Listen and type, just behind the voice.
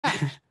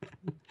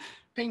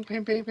Ping,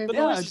 ping, ping, ping, The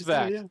ping. noise is just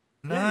back. yeah.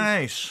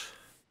 Nice.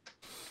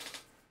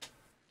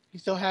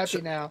 He's so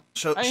happy now.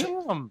 So, I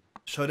so, am.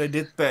 so they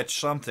did patch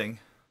something.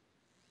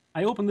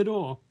 I opened the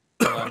door.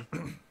 Hold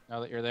on. Now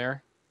that you're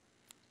there.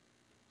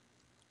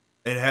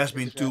 It has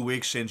been Good 2 job.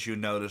 weeks since you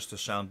noticed the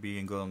sound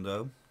being gone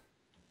though.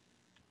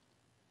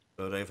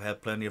 So they've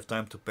had plenty of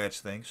time to patch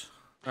things.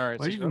 All right.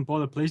 Why So even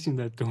bother placing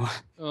that door?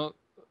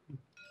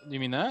 you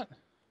mean that?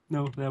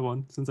 No, that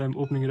one. Since I'm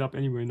opening it up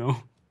anyway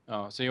now.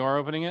 Oh, so you are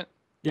opening it?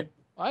 Yep.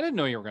 I didn't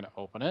know you were going to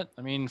open it.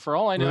 I mean, for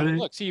all I know, Really?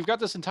 look, see, you've got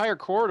this entire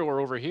corridor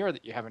over here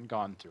that you haven't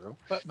gone through.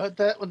 But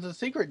that was a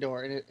secret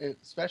door, and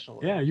it's special.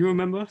 Yeah, you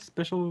remember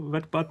special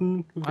red button?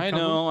 With the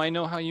cover? I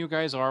know how you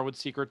guys are with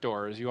secret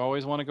doors. You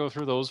always want to go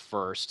through those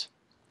first.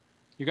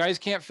 You guys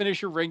can't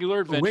finish your regular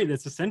Oh, adventure. wait,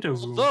 that's the center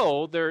room.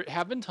 Although there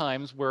have been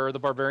times where the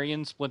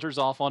barbarian splinters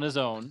off on his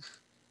own.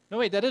 No,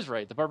 wait, that is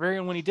right. The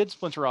barbarian, when he did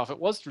splinter off, it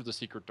was through the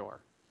secret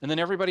door. And then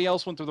everybody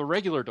else went through the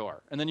regular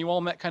door. And then you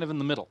all met kind of in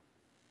the middle.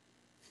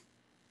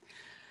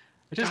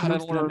 I just God, I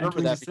noticed don't that I'm remember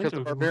entering that the because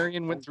center the room.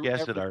 barbarian went through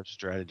Guess at our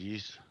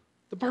strategies.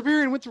 The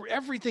barbarian went through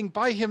everything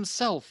by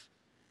himself.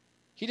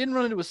 He didn't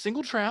run into a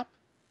single trap.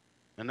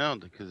 I know,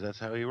 because that's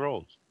how he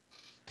rolls.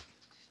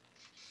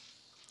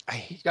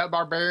 He's got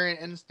barbarian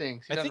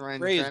instincts. He I doesn't think run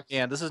into Gray is, traps.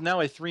 yeah, this is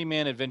now a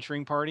 3-man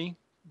adventuring party.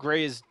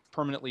 Gray is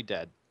permanently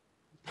dead.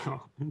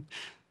 Oh,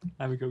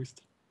 I'm a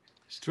ghost.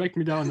 Strike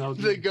me down now.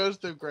 The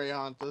ghost of Grey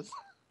haunts us.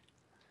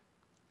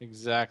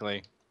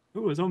 Exactly.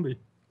 Ooh, a zombie.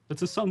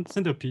 That's a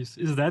centerpiece.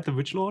 Is that the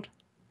Witch Lord?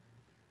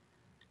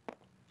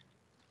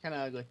 Kind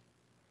of ugly.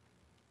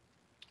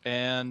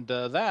 And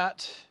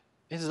that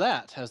is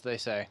that, as they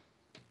say.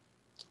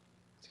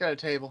 It's got a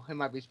table. It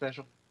might be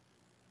special.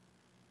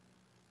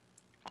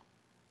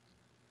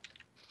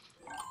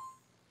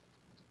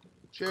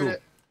 Shoot Cool.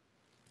 it.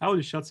 I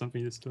already shot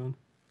something this turn.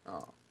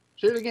 Oh.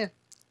 Shoot again.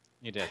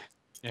 You did.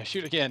 Yeah,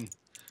 shoot again.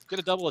 Get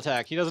a double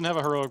attack. He doesn't have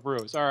a heroic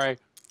brew. Sorry.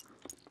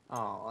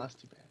 Oh, that's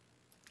too bad.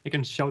 I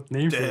can shout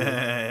names.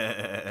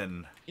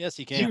 Dan. Yes,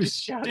 he can. You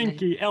Just shout name.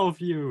 stinky elf,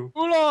 you.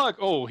 Ulag!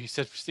 Oh, he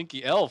said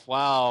stinky elf.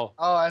 Wow.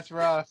 Oh, that's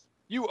rough.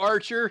 You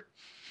Archer.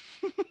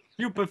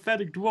 You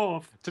pathetic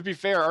dwarf. To be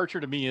fair, Archer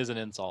to me is an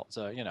insult,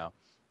 so, you know.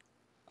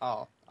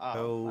 Oh. So I see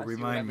what I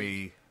remind mean.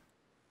 me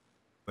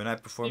when I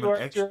perform You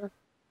an action. Archer.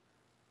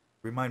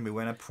 Remind me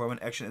when I perform an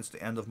action, it's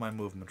the end of my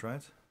movement,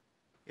 right?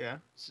 Yeah.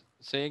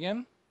 Say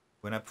again?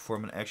 When I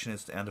perform an action,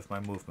 it's the end of my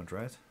movement,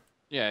 right?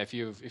 Yeah, if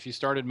you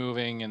started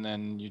moving and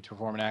then you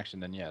perform an action,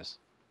 then yes.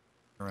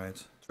 All right.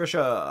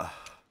 Trisha.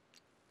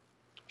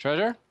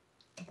 Treasure?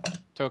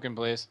 Token,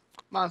 please.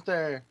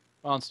 Monster.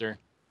 Monster.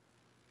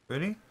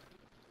 Ready?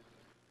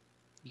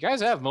 You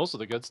guys have most of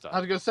the good I stuff.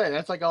 was gonna say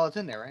that's like all that's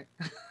in there,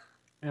 right?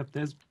 Yep,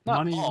 there's Not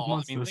money and all. I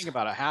monsters. mean, think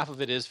about it. Half of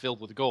it is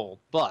filled with gold,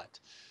 but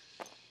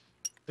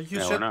But you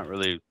Yeah, said we're not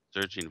really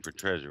searching for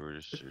treasure. We're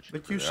just searching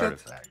but for you the said-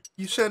 artifact.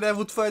 you said I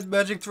would find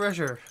magic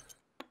treasure.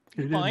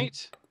 You you didn't.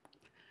 might.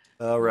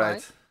 All right.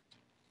 Might.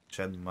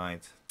 Said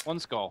might. One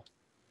skull.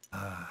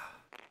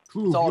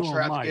 Prove It's all your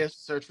trap might. gifts.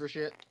 Search for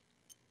shit.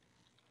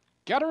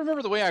 Gotta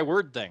remember the way I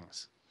word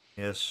things.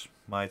 Yes,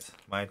 might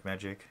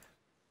magic.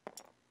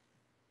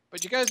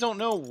 But you guys don't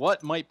know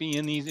what might be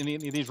in any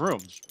of these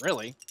rooms,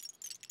 really.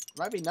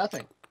 Might be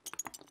nothing.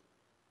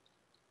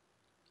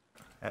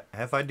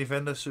 Have I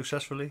defended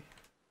successfully?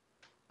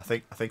 I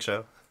think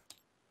so.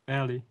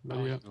 Barely. But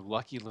Oh, yeah. you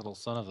lucky little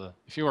son of a...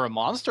 If you were a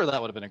monster,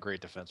 that would have been a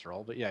great defense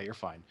roll. But yeah, you're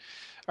fine.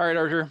 All right,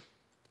 Archer.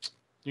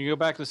 You go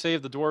back to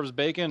save the dwarves'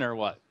 bacon, or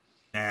what?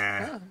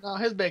 Nah. No,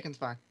 his bacon's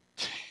fine.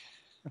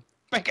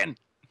 Bacon!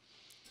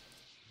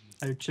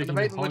 Are you I'm checking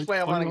debating the which way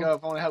I want to corridor? go.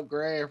 If I want to help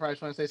Gray, or if I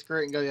just want to say screw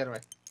it and go the other way.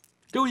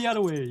 Go the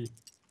other way.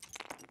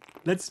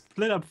 Let's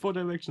split up 4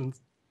 directions.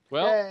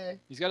 Well, Yay.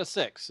 he's got a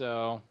 6,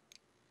 so...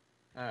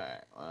 All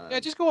right. Yeah,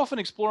 just go off and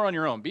explore on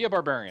your own. Be a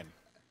barbarian.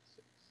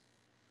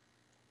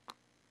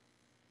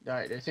 All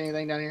right. Do you see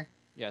anything down here?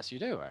 Yes, you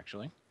do,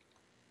 actually.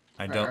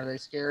 I Are don't. they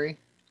scary?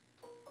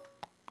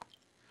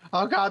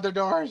 Oh God, they're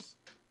doors.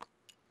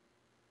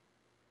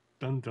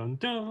 Dun dun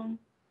dun.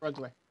 Runs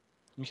away.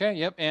 Okay,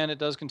 yep, and it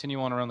does continue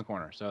on around the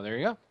corner. So there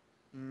you go.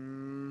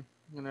 I'm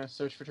gonna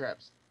search for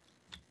traps.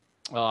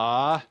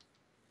 Ah.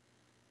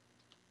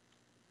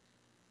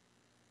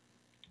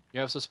 You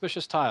have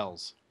suspicious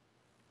tiles.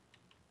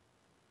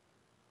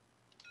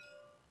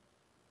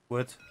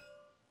 What?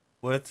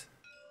 What?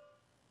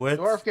 What?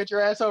 Dwarf, get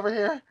your ass over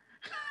here.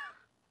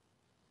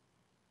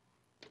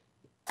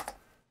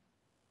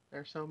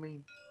 They're so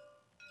mean.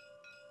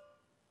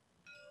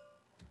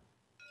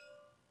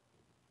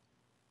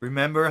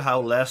 Remember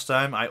how last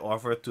time I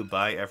offered to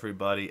buy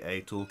everybody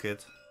a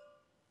toolkit?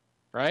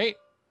 Right?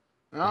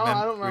 No,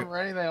 I don't remember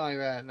anything like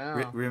that.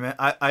 No.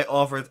 I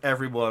offered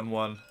everyone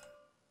one.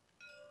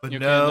 But You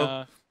no, can, you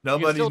can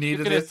nobody still- needed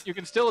you can, it. You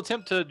can still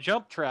attempt to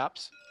jump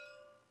traps.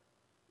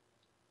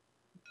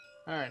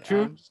 All right.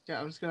 True.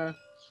 I'm just gonna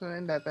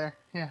end that there.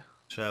 Yeah.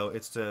 So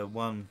it's the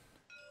one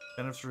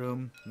Kenneth's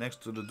room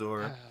next to the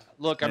door.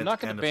 Look, I'm And- not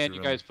going and to the ban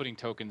you room. guys putting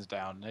tokens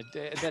down.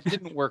 That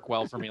didn't work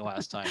well for me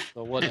last time.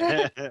 So what?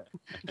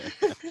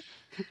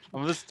 I'm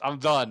I'm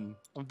done.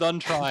 I'm done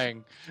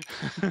trying.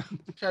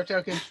 Trap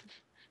token.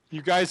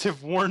 You guys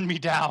have worn me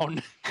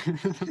down.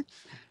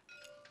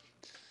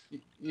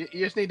 You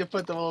just need to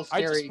put the little I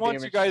scary just want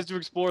damage. you guys to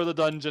explore the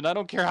dungeon. I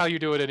don't care how you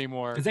do it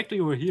anymore. It's actually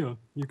over here.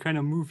 You kind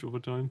of moved over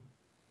time.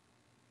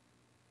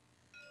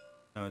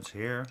 No, it's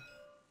here.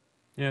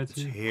 Yeah, It's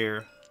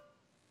here.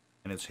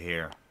 And it's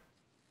here.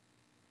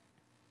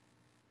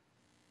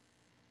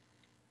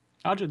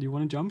 Archer, do you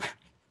want to jump?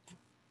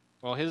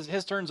 Well,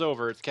 his turn's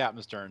over. It's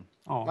Captain's turn.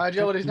 Oh, My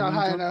agility's do you not wanna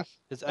high jump? enough.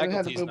 His I don't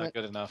have the agility's not movement.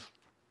 good enough.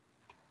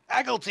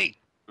 Agility!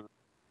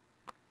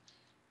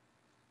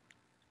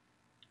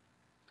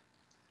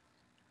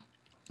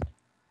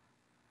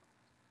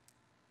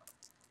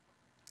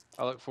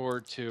 I look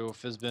forward to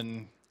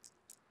Fizbin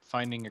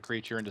finding a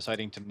creature and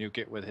deciding to nuke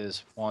it with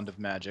his wand of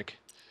magic.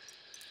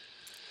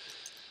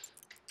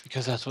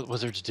 Because that's what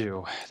wizards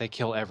do. They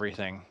kill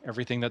everything.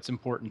 Everything that's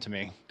important to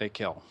me, they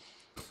kill.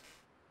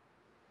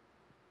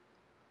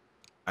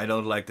 I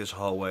don't like this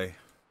hallway.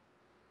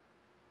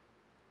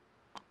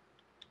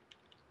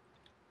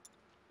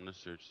 I'm gonna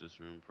search this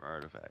room for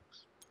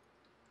artifacts.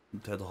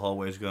 That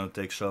hallway is gonna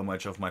take so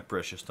much of my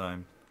precious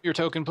time. Your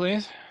token,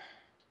 please.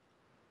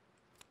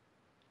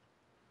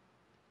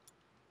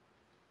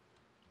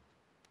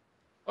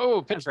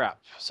 Oh, pit trap.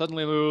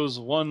 Suddenly lose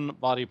 1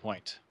 body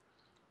point.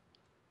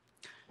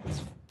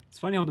 It's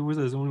funny how the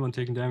wizard is the only one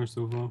taking damage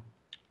so far.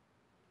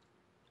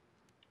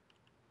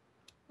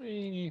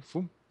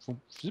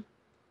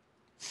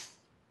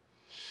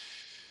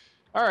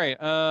 All right.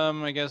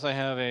 I guess I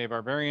have a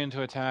barbarian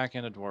to attack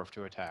and a dwarf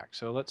to attack.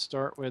 So let's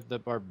start with the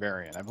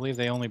barbarian. I believe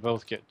they only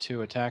both get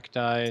 2 attack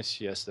dice.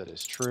 Yes, that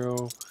is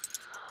true.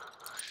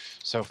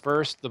 So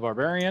first, the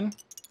barbarian.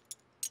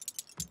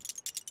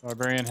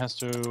 Barbarian has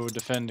to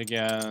defend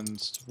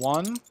against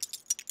 1, and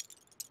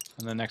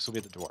then next will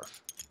be the dwarf.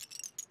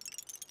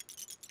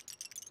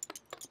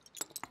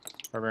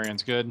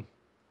 Barbarian's good.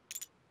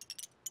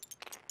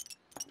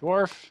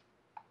 Dwarf,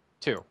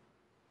 2.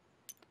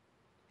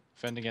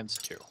 Defend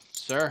against 2.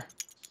 Sir.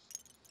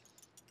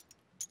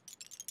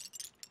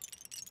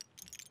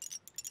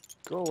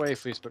 Go away,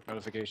 Facebook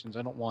notifications.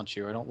 I don't want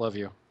you. I don't love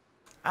you.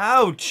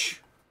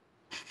 Ouch!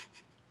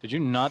 Did you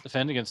not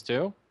defend against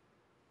 2?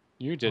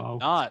 You did Wow.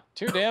 not.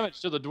 2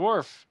 damage to the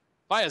dwarf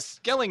by a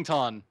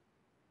skeleton.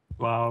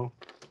 Wow.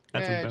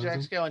 That's Yeah, Jack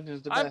embarrassing.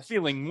 Skellington's the I'm best.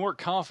 feeling more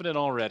confident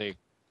already.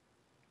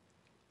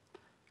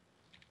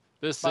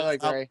 This By the way, is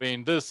Gray.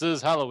 Halloween. This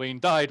is Halloween.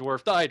 Die,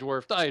 dwarf. Die,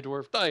 dwarf. Die,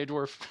 dwarf. Die,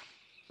 dwarf.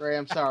 Ray,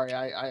 I'm sorry.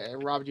 I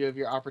robbed you of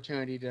your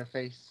opportunity to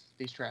face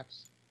these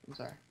traps. I'm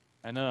sorry.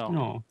 I know.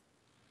 No.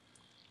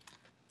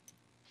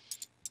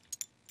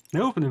 They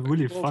opened a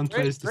really fun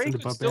place to send the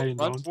barbarian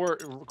down.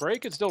 Gray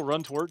could still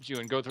run towards you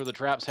and go through the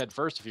traps head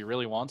first if he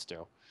really wants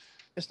to.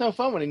 It's no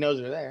fun when he knows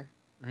they're there.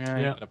 Yeah,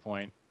 you Yeah. got a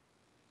point.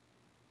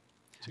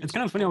 It's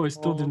kind of funny how I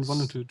still didn't run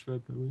into a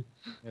trap. By the way.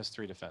 He has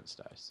 3 defense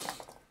dice.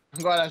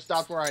 I'm glad I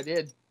stopped where I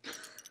did.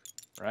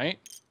 Right?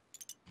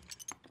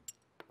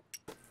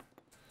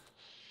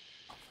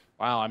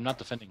 Wow, I'm not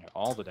defending at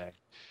all today.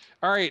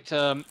 All right,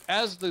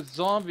 as the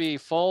zombie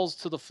falls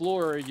to the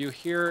floor, you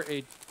hear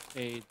a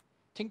tink,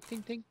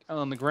 tink, tink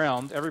on the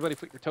ground. Everybody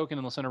put your token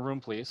in the center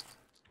room, please.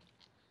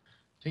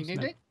 Ding, ding,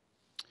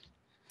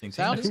 ding.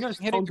 Sound I is think I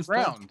hitting found the the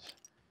stuff. ground.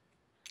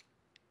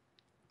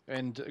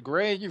 And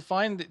Gray, you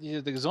find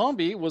that the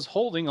zombie was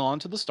holding on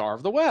to the Star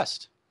of the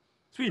West.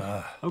 Sweet.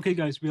 Okay,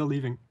 guys, we are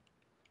leaving.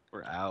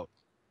 We're out.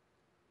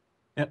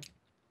 Yep.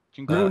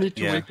 Congrats. No need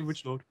to yeah. wake the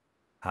witch lord.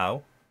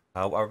 How?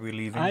 How are we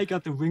leaving? I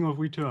got the ring of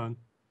return.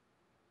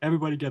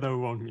 Everybody gather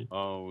around me.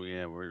 Oh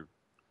yeah, we're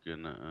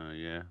gonna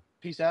yeah.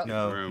 Peace out.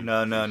 No, room.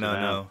 no, no, Fix it no, out.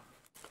 no.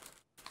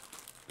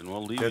 And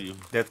we'll leave That, you.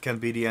 that can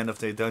be the end of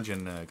the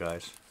dungeon,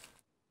 guys.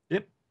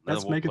 Yep. Then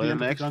Let's we'll make it play the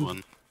the end next of the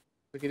one.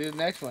 We can do the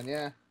next one,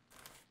 yeah.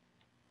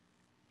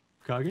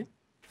 Kage?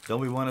 Don't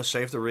we want to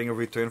save the Ring of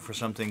Return for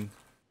something?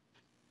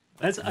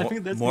 I More-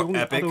 think that's the more only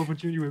epic? other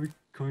opportunity where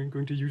we're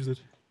going to use it.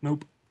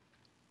 Nope.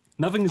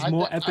 Nothing is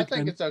more I epic think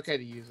than it's okay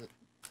to use it.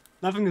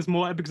 nothing is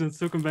more epic than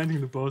circumventing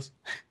the boss.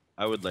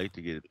 I would like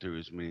to get through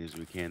as many as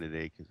we can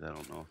today because I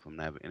don't know if I'm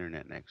gonna have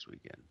internet next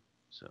weekend.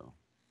 So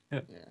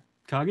Yeah.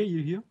 Kage,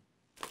 you here?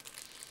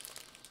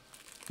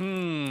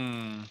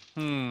 Hmm.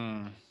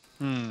 Hmm?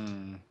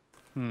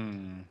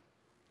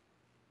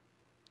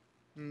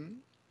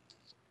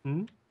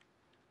 Hmm?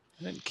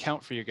 I didn't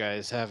count for you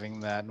guys having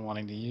that and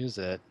wanting to use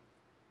it.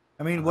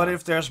 I mean, what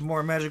if there's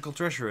more magical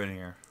treasure in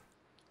here?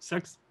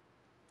 Sucks.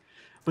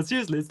 But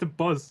seriously, it's the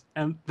boss,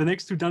 and the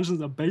next 2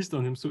 dungeons are based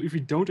on him. So if we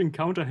don't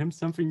encounter him,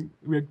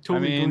 we're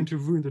totally mean- going to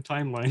ruin the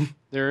timeline.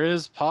 There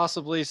is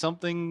possibly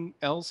something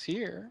else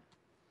here.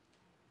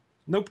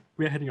 Nope,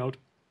 we're heading out.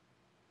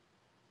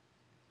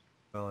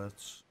 Well,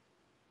 it's...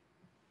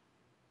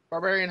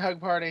 Barbarian hug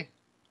party.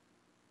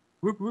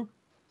 Whoop whoop.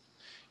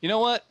 You know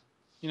what?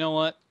 You know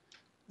what?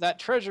 That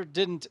treasure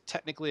didn't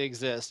technically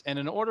exist, and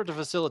in order to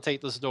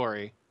facilitate the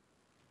story,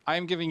 I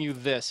am giving you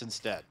this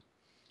instead.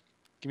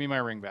 Give me my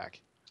ring back.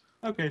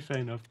 Okay, fair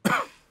enough.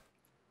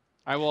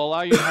 I will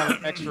allow you to have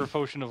an extra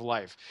potion of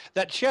life.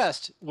 That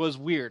chest was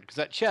weird because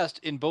that chest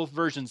in both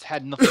versions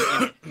had nothing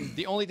in it.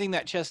 The only thing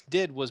that chest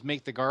did was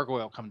make the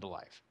gargoyle come to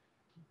life.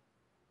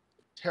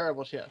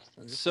 Terrible chest.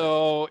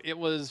 So it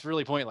was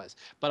really pointless.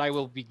 But I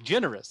will be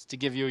generous to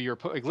give you your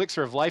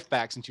elixir of life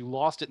back since you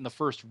lost it in the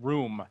first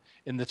room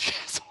in the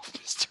chest of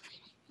mystery.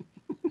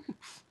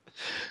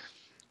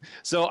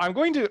 So I'm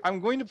going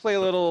to play a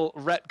little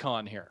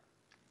retcon here.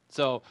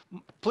 So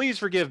please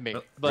forgive me.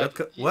 But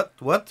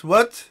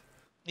What?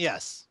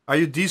 yes. Are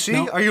you DC?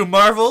 No. Are you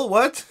Marvel?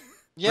 What?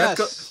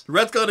 Yes.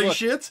 Redcutting Look,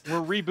 shit?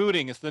 We're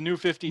rebooting. It's the new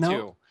 52.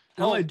 Now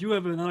Oh, I do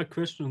have another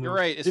question. you're though.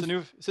 right. It's If- the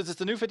new since it's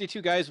the new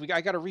 52 guys.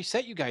 I got to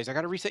reset you guys. I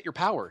got to reset your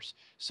powers.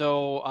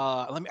 So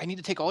I need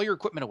to take all your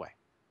equipment away.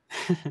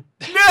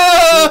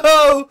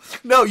 No!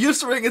 No, use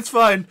the ring, it's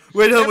fine.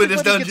 We're done with this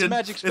Everybody dungeon. gets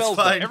magic spells. It's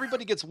though. fine.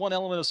 Everybody gets one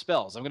element of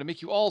spells. I'm going to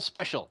make you all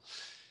special,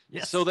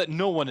 Yes. so that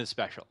no one is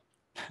special.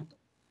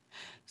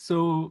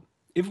 So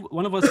if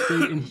one of us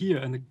stayed in here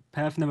and the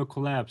path never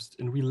collapsed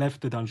and we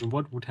left the dungeon,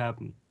 what would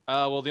happen?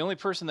 Well, the only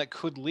person that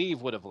could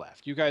leave would have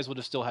left. You guys would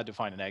have still had to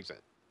find an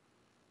exit.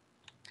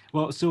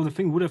 Well, so the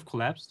thing would have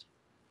collapsed.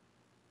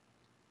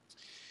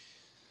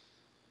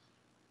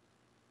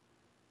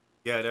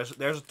 Yeah,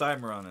 there's a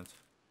timer on it.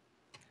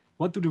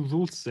 What do the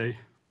rules say?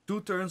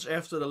 2 turns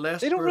after the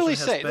last They don't person really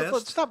has say. passed.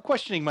 Let's stop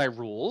questioning my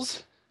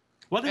rules.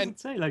 What does And it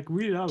say? Like,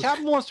 read it out.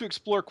 Captain wants to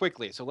explore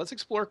quickly, so let's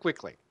explore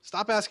quickly.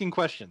 Stop asking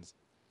questions,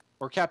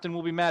 or Captain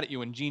will be mad at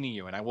you and genie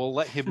you, and I will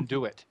let him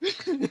do it.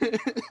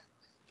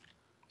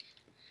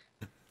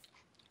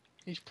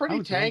 He's pretty I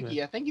would love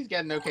tanky. I think he's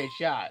got an okay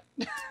shot.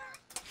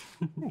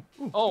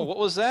 Oh, what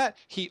was that?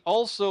 He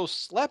also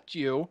slept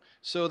you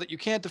so that you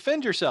can't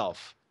defend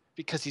yourself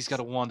because he's got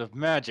a wand of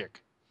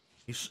magic.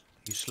 He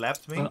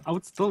slapped me. I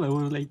would still, it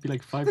would like be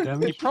like 5 He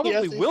damage. probably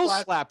Yes, he will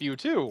slapped- slap you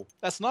too.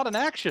 That's not an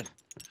action.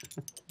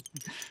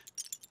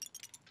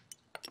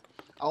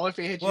 Only if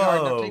he hits you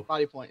hard enough to Whoa. take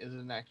body point is it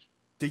an action.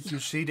 Did you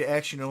see the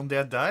action on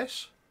that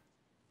dice?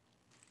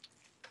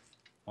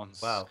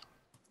 Once. Wow.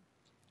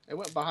 It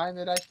went behind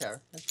the dice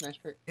tower. That's a nice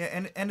trick.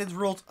 Yeah, and it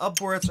rolled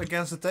upwards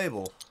against the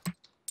table.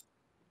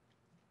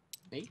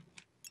 Neat.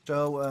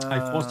 So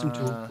I forced him to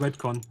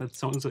retcon.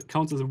 That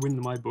counts as a win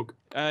in my book.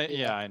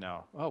 Yeah, I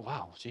know. Oh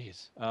wow,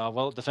 jeez.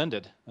 Well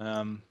defended.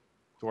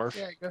 Dwarf.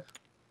 Yeah, go.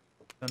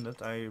 and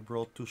that I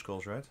rolled 2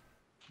 skulls, right?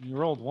 You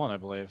rolled 1, I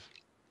believe.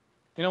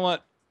 You know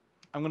what?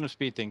 I'm going to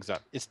speed things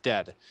up. It's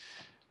dead.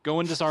 Go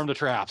and disarm the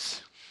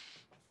traps.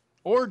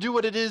 Or do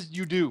what it is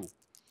you do.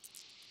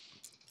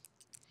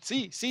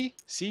 See,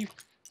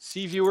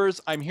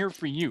 viewers, I'm here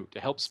for you to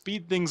help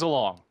speed things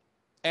along.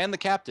 And the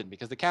captain,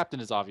 because the captain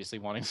is obviously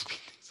wanting to speed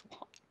things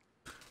along.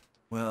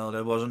 Well,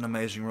 that was an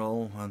amazing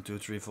roll. 1, 2,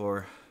 3,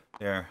 4.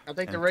 There. I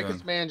think the end Rickus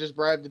turn. man just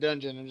bribed the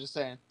dungeon. I'm just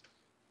saying.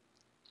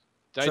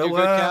 Did So, I do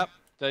good, Cap?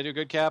 Did I do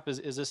good, Cap?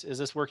 Is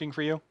this working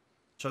for you?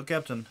 So,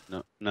 Captain,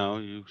 No,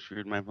 you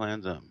screwed my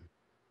plans up.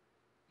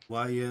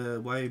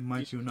 why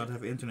might you not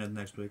have internet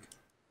next week?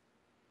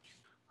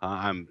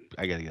 I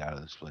gotta get out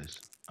of this place.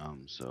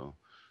 So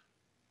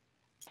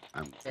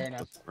I'm Fair enough.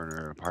 looking for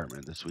an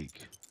apartment this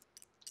week.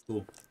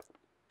 Cool.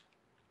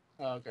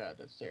 Oh god,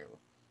 that's terrible.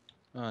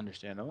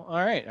 Understandable.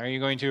 All right. Are you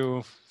going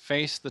to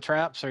face the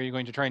traps? Are you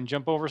going to try and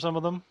jump over some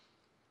of them?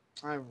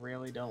 I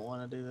really don't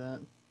want to do that.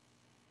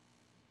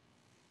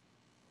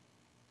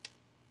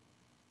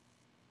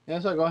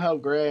 Yes, I'll go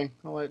help Gray.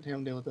 I'll let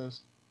him deal with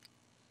those.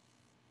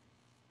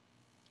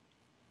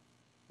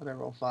 Whatever,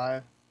 roll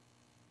 5.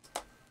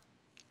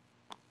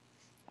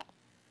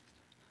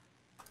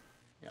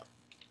 Yep.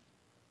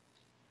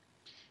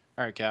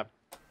 All right, Cap.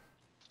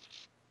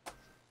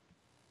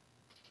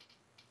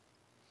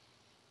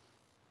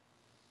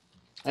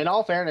 In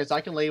all fairness,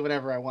 I can leave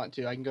whenever I want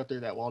to. I can go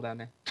through that wall down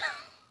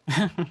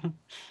there.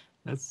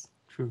 That's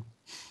true.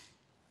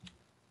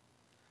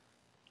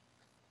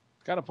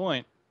 Got a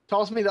point.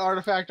 Toss me the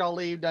artifact, I'll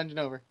leave, dungeon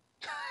over.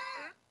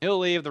 He'll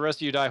leave. The rest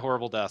of you die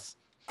horrible deaths.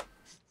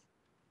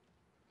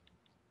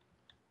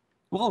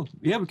 Well,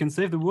 yeah, we can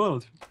save the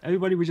world.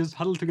 Everybody, we just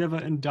huddle together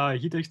and die.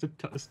 He takes the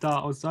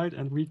star outside,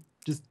 and we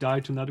just die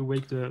to not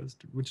awake the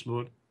Witch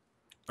Lord.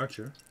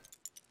 Archer.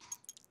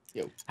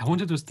 I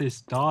wanted to stay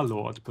Star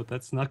Lord, but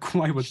that's not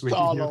quite what's waiting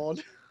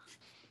here.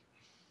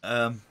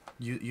 Star-Lord.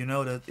 You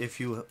know that if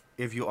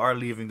you are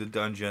leaving the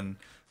dungeon,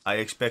 I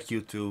expect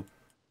you to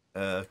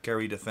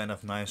carry the fan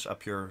of knives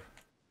up your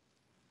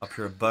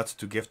butt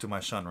to give to my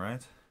son,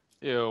 right?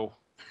 Ew.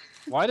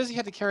 Why does he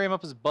have to carry him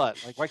up his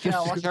butt? Like, why can't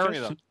Yeah, he what's carry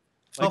the- them?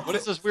 Like, what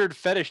is this weird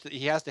fetish that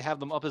he has to have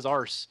them up his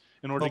arse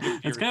in order to get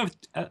It's your kind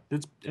of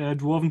it's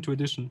dwarven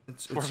tradition.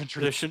 dwarven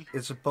tradition?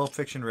 It's a Pulp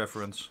Fiction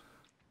reference.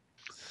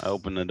 I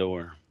opened the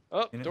door.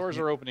 Oh, You know- doors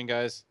you- are opening,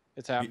 guys.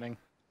 It's happening.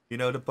 You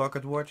know the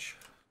pocket watch?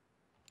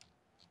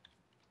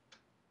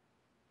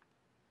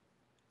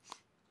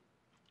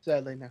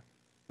 Sadly, no.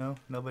 No,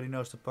 nobody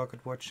knows the pocket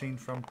watch scene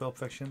from Pulp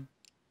Fiction.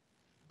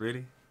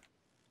 Really?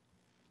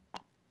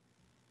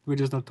 We're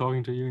just not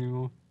talking to you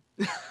anymore.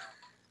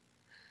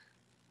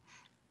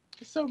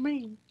 It's so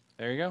mean.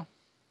 There you go.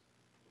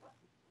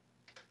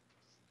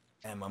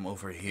 I'm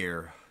over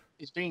here.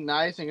 He's being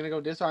nice and gonna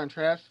go disarm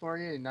traps for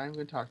you, and not even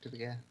gonna talk to the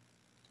guy.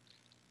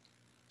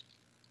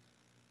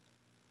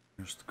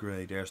 There's the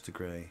gray. There's the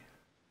gray.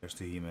 There's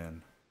the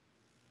He-Man.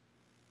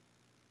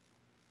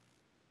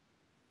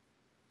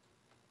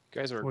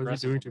 You guys are What is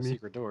he aggressive doing with to the me?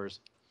 secret doors.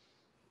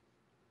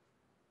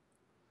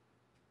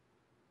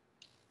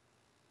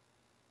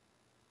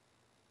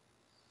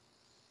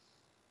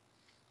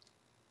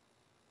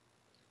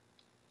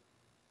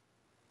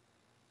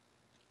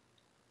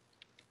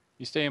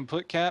 You staying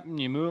put, Captain?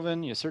 You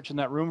moving? You searching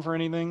that room for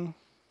anything?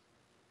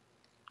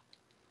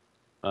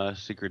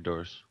 Secret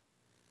doors.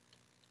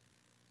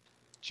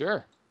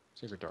 Sure.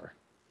 Secret door.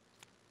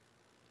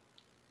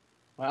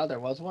 Wow, there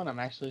was one. I'm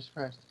actually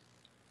surprised.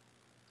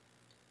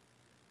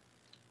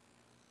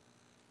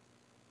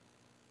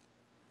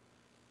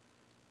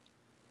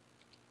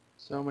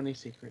 So many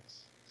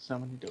secrets. So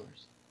many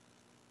doors.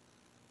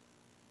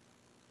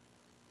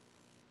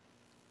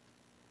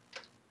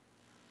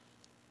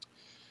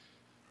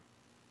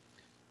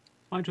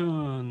 My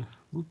turn.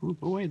 Whoop, whoop.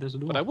 Oh wait, there's a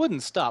door. But I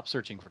wouldn't stop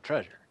searching for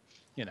treasure.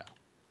 You know,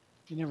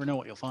 you never know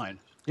what you'll find.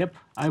 Yep,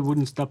 I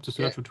wouldn't stop to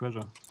search Yeah. for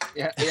treasure.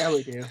 Yeah,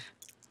 we do.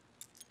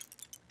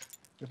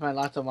 We find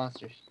lots of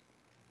monsters.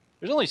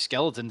 There's only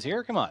skeletons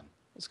here. Come on,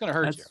 it's gonna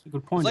hurt That's you. a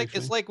good point. It's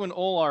actually. like when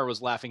Olar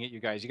was laughing at you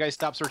guys. You guys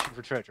stopped searching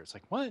for treasure. It's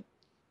like, what?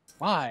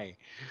 Why?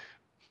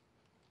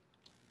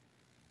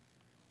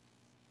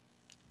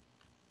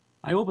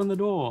 I open the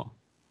door.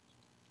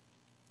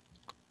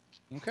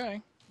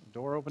 Okay.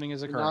 Door opening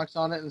is He occurring. knocks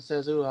on it and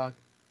says, "Ooh,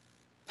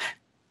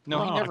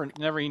 No, he Fuck.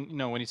 never.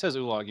 No, when he says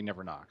Ulag, he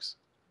never knocks.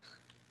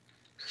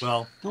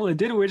 Well, No, I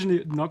did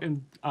originally knock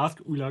and ask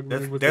Ulag where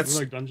was the That's-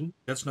 Ulag dungeon.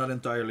 that's not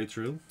entirely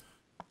true.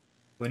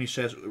 When he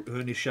shouts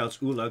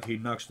Ulag, he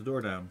knocks the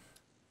door down.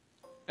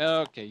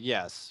 Okay,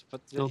 yes,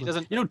 but he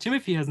doesn't. You know,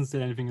 Timothy hasn't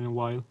said anything in a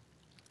while.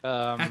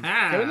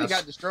 Timothy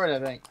got destroyed, I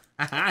think."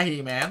 Haha,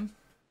 He-Man.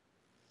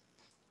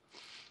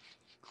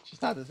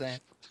 She's not the same.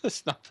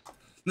 It's not.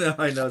 No,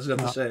 I know it's not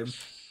No. the same.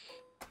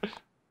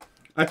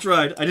 I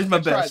tried. I did my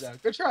Good try, best. though.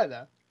 Good try,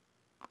 though.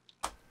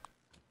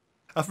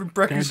 I've been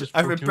Can I just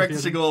I've been poke Timothy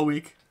practicing again? all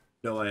week.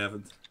 No, I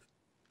haven't.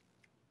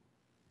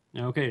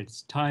 Yeah, okay,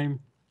 it's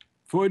time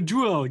for a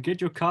duel. Get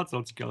your cards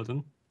out,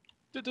 skeleton.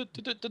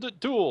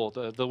 Duel.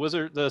 The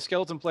wizard. The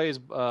skeleton plays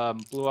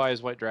Blue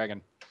Eyes White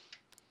Dragon.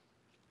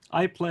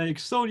 I play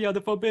Exodia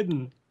the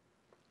Forbidden.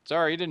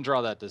 Sorry, you didn't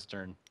draw that this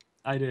turn.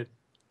 I did.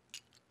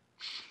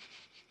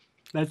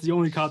 That's the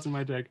only cards in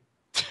my deck.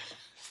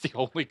 It's the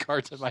only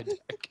cards in my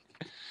deck.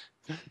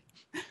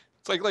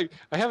 It's like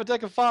I have a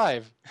deck of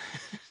 5.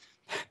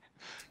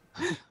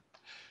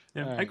 Yeah, I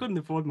Alright. couldn't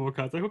afford more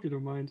cards. I hope you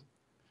don't mind.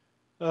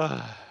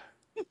 Are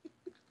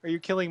you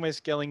killing my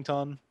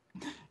skeleton?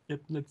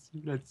 Yep,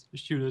 let's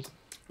shoot it.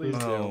 Please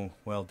do. Oh,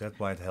 well, that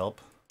might help.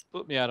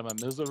 Put me out of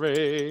my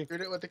misery.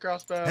 Shoot it with the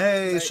crossbow.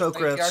 Hey, Make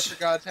Socrates. the Archer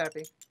gods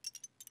happy.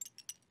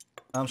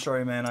 I'm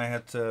sorry, man. I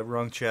had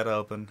wrong chat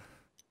open.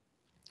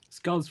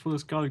 Skulls for the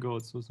skull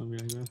goats or something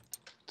like that.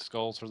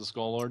 Skulls for the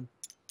Skull Lord.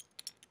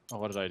 Oh,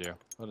 what did I do?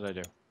 What did I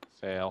do?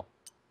 Fail.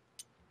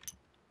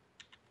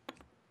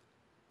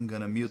 I'm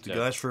gonna mute the Dead.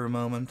 guys for a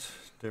moment.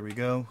 There we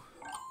go.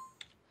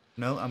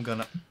 No, I'm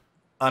gonna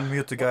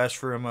unmute the guys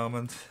for a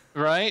moment.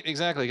 Right?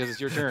 Exactly, because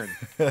it's your turn.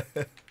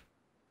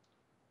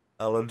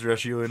 I'll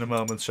address you in a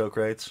moment,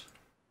 Socrates.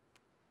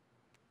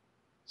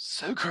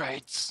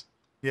 Socrates.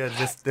 Yeah,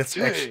 that's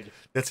Dude.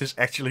 that's his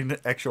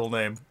actual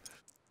name.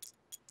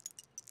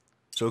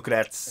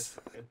 Socrates.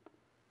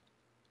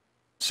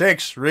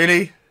 6,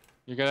 really?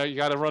 You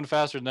gotta run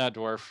faster than that,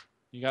 dwarf.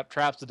 You got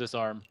traps to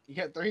disarm. You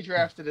got 3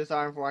 drafts to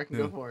disarm before I can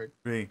go Yeah. forward.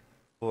 3,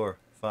 4,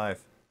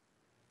 5,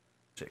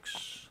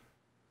 6.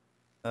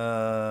 You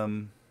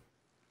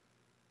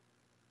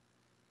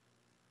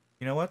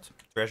know what?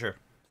 Treasure.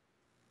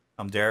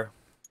 I'm there.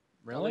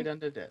 Only done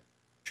did it.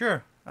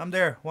 Sure, I'm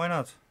there. Why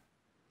not?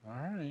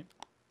 Alright.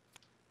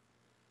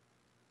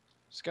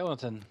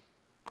 Skeleton.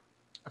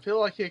 I feel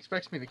like he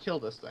expects me to kill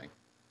this thing.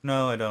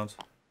 No, I don't.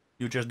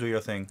 You just do your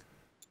thing.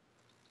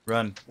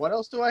 Run. What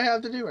else do I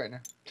have to do right now?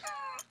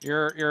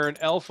 You're an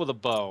elf with a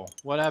bow.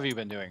 What have you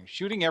been doing?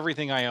 Shooting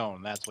everything I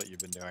own. That's what you've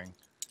been doing.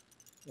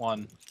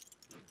 1.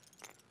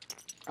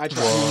 I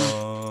tried.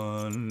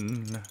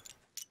 1.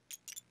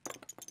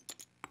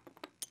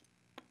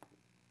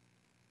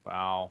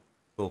 Wow.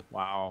 Cool.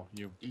 Wow.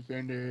 You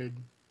Defended.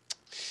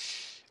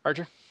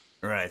 Archer.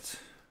 Right.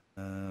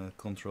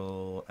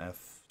 Control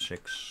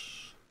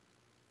F6.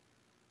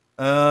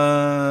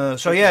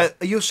 So yeah,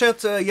 you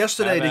said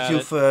yesterday Have that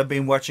at you've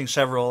been watching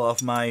several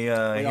of my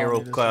all do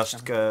this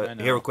this I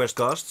know. HeroQuest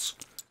casts.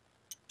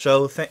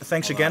 So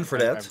thanks Hold again on, for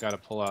I've that. got to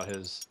pull out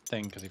his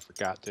thing because he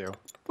forgot to.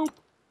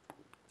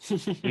 You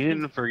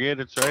didn't forget,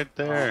 it's right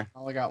there. I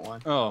only got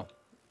 1. Oh.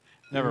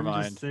 Never Let me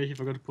mind. Just say he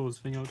forgot to pull his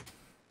thing out.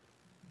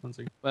 One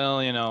second.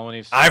 Well, you know, when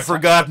he's I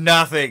forgot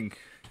nothing.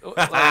 Well,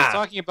 he's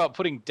talking about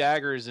putting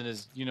daggers in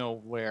his, you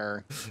know,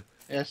 where.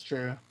 That's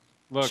true.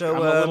 Look, So,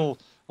 I'm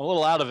a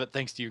little out of it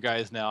thanks to you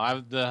guys now.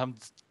 I'm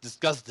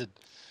disgusted.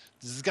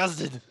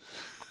 Disgusted.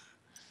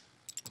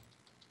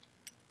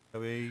 There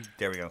we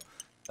go.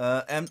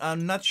 And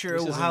I'm not sure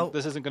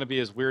This isn't going to be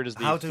as weird as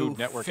how the to Food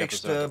Network fix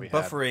episode the that we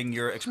had. buffering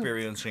you're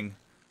experiencing.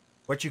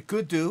 What you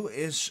could do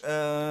is,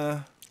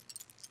 have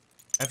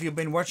you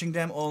been watching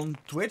them on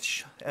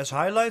Twitch as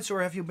highlights,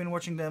 or have you been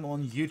watching them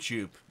on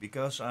YouTube?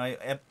 Because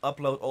I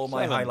upload all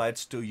my 7.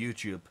 highlights to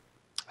YouTube.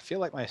 I feel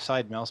like my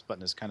side mouse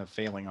button is kind of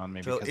failing on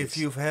me So because if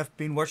you have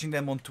been watching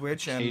them on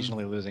Twitch and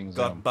occasionally losing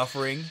got Zoom.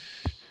 buffering,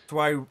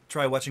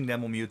 try watching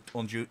them on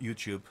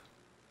YouTube.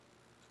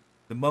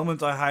 The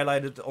moment I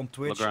highlighted on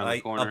Twitch, around the I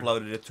corner.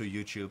 uploaded it to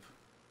YouTube.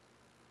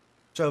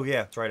 So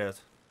yeah, try that.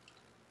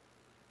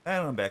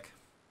 And I'm back.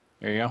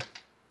 There you go.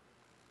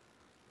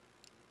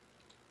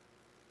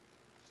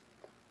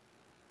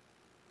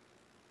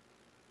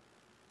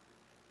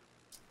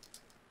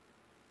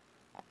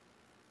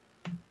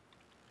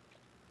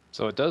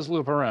 So it does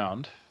loop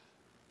around.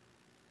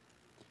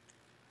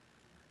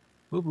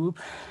 Whoop whoop.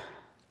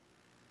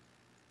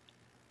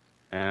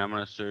 And I'm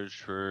gonna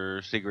search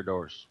for secret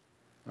doors.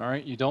 All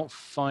right, you don't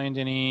find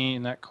any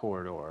in that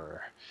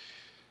corridor.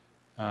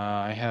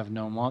 I have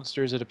no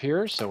monsters, it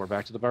appears, so we're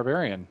back to the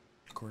barbarian.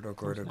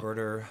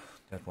 Corridor.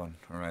 That one.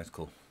 Alright,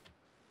 cool.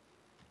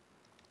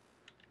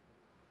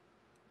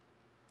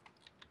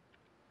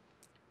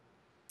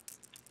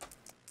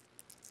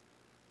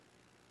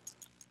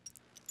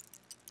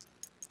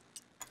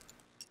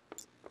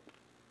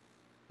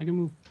 I can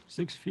move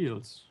 6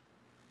 fields.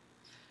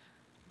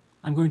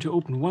 I'm going to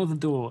open one of the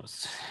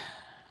doors.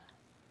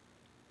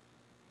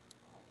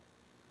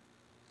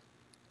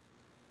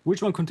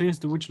 Which one contains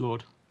the Witch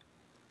Lord?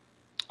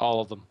 All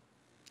of them.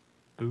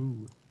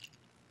 Ooh.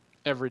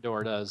 Every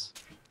door does.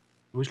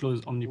 The Witch Lord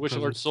is The omnipresent.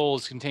 Witch Lord's soul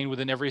is contained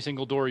within every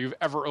single door you've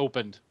ever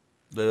opened.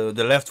 The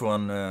left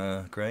one,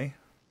 Gray.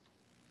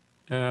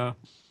 Our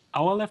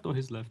left or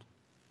his left?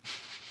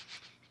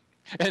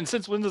 And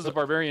since when does the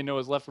barbarian know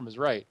his left from his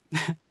right?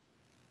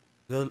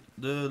 The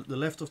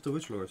left of the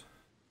Witch Lord.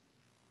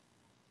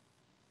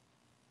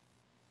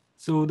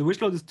 So the Witch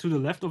Lord is to the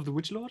left of the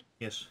Witch Lord?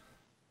 Yes.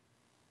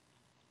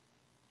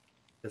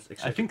 That's I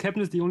exactly. think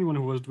Captain is the only one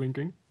who was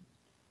drinking.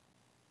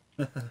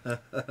 You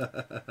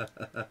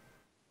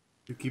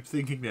keep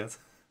thinking that.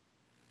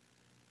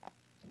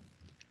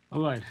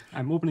 Alright,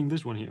 I'm opening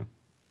this one here.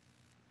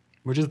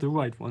 Which is the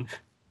right one.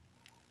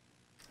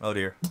 Oh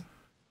dear.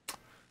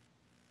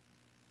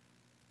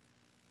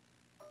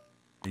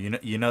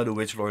 You know the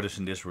Witch Lord is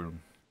in this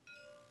room.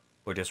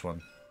 Or this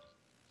one.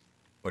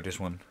 Or this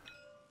one.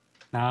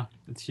 Nah,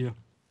 it's here.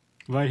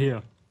 Right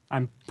here.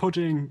 I'm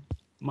putting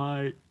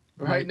my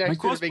Right my next to the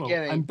crossbow.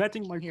 beginning. I'm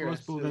betting my Here,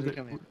 crossbow as soon as that we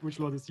come in. the Witch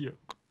Lord is here.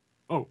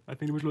 Oh, I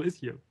think the Witch Lord is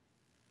here.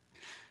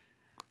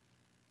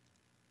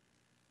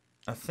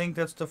 I think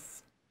that's the...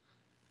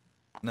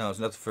 No, it's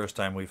not the first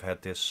time we've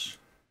had this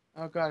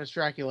Oh god, it's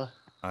Dracula.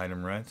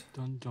 item, right?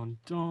 Dun dun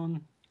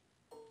dun.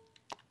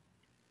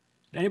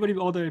 Anybody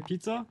order a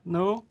pizza?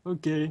 No?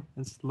 Okay.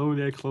 And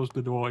slowly I close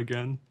the door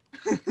again.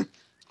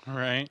 All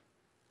right.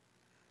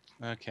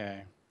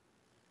 Okay.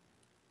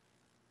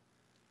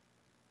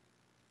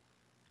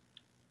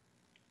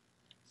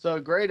 So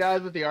Gray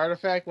dies with the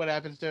artifact. What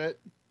happens to it?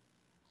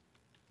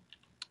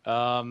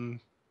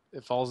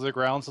 It falls to the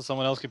ground so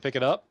someone else can pick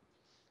it up.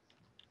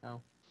 Or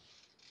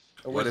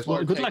What Witch if- Well,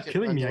 Lord good takes luck it,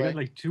 killing runs me. I away? got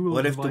like 2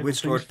 What if the revival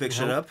Witch Lord things to picks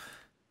it help. up?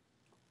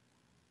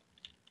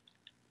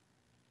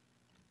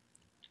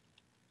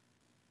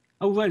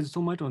 Oh, right. It's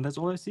all my turn. That's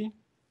all I see?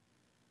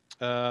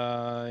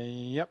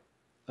 Yep.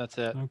 That's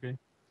it. Okay.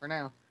 For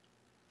now.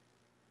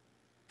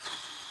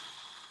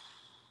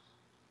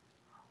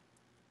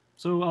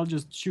 So I'll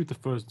just shoot the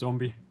first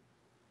zombie.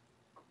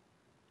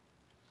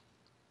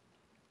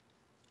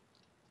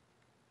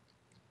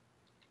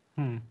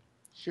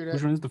 Shoot it.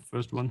 Which one is the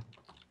first one?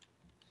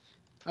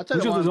 I'll tell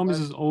Which you of the one, zombies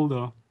but- is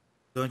older?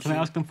 Don't Can I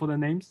you? ask them for their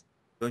names?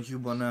 Don't you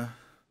wanna?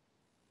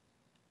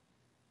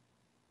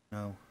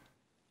 No.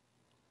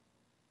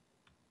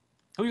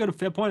 Oh, you got a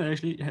fair point. I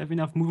actually have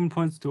enough movement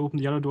points to open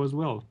the other door as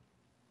well.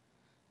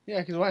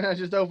 Yeah, because why not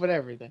just open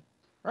everything?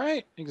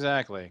 Right?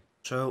 Exactly.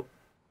 So,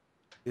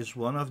 is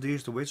one of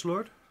these the Witch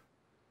Lord?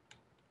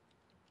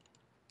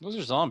 Those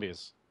are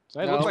zombies. So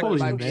it No, looks like probably it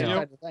this might be there.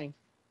 inside the thing.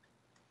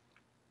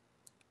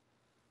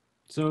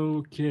 So,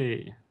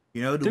 okay.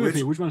 You know the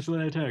Timothy, Witch. which one should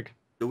I attack?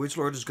 The Witch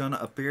Lord is gonna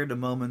appear the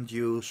moment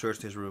you search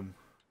this room.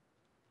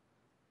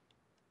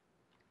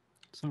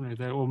 Something like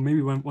that. Or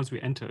maybe once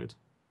we enter it.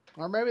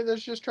 Or maybe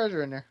there's just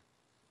treasure in there.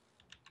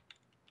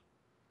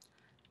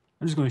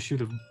 I'm just going to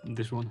shoot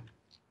this one.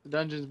 The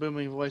dungeon's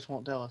booming voice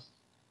won't tell us.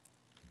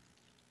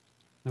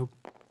 Nope.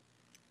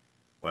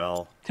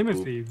 Well,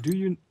 Timothy, do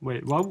you...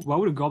 Wait, why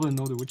would a goblin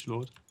know the Witch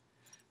Lord?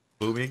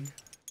 booming.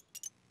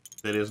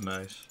 That is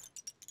nice.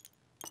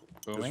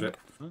 booming.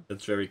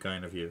 That's very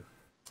kind of you.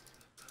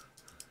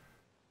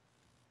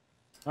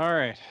 All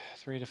right.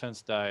 3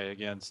 defense die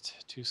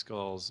against 2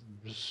 skulls.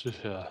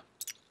 You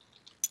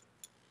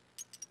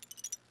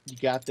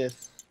got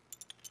this.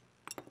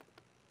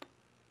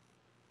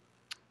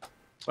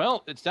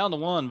 Well, it's down to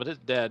 1, but it's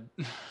dead.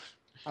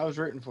 I was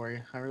rooting for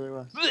you. I really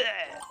was.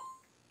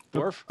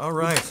 Dwarf. All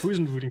right. Who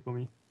isn't rooting for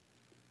me?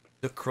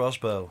 The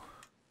crossbow.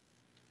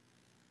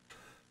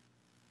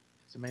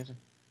 It's amazing.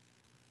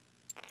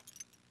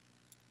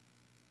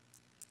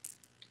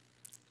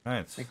 Right.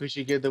 I think we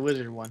should give the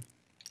wizard one.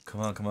 Come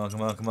on, come on,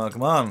 come on, come on,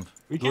 come on.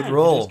 We Good can, we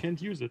roll. just can't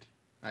use it.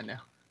 I know.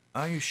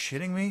 Are you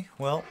shitting me?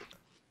 Well,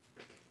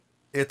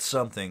 it's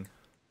something.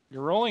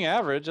 You're rolling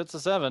average. That's a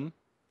 7.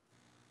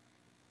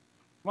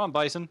 Come on,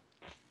 Bison.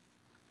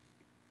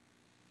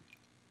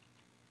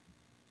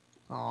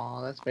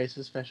 Aw, that space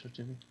is special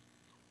to me.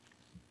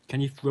 Can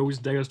he throw his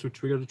daggers to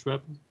trigger the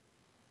trap?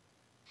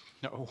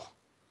 No.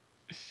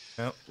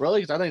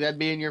 Really? Because I think that'd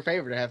be in your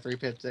favor to have 3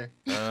 pits there.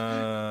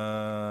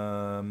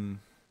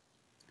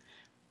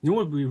 You know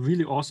what would be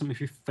really awesome if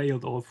we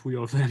failed all 3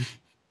 of them?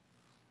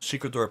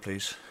 Secret door,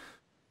 please.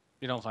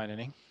 You don't find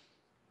any.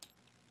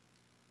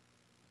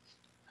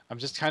 I'm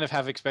just kind of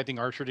half expecting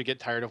Archer to get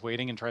tired of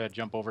waiting and try to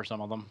jump over some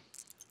of them.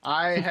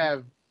 I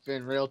have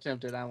been real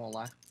tempted, I won't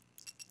lie.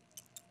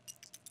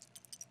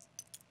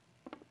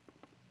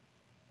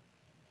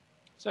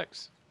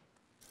 Six.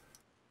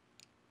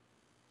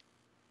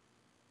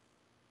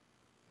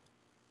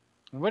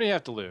 What do you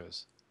have to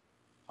lose?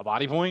 A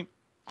body point?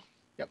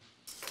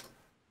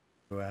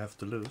 Do I have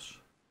to lose?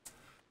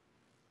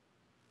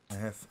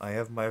 I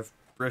have my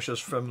precious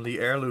family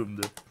heirloom,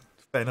 the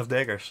fan of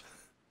daggers.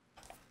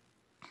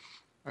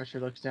 Archer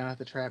looks down at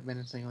the trap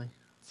menacingly.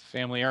 It's a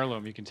family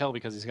heirloom. You can tell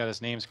because he's got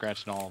his name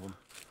scratched in all of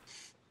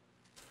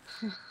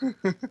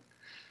them.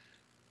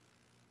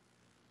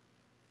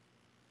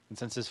 And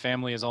since his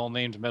family is all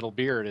named Metal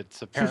Beard,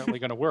 it's apparently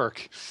going to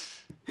work.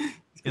 It's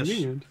Yes.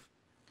 convenient.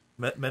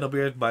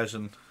 Metalbeard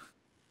Bison.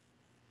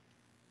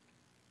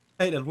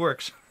 Hey, that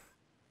works.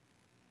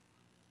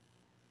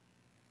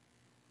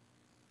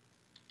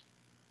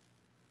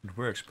 It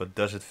works, but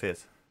does it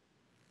fit?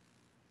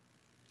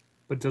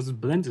 But does it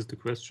blend is the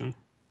question.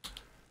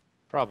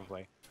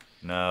 Probably.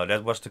 No,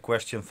 that was the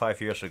question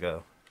 5 years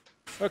ago.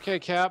 Okay,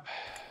 Cap.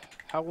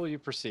 How will you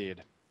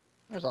proceed?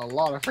 There's a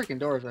lot of freaking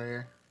doors right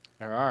here.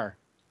 There are.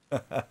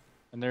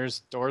 And there's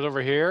doors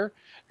over here.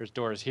 There's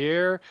doors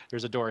here.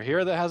 There's a door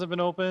here that hasn't been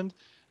opened.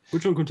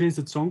 Which one contains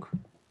the song?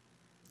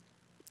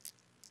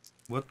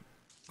 What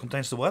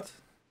contains the what?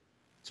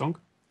 Song?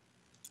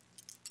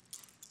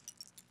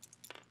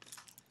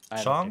 I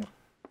don't Song? care.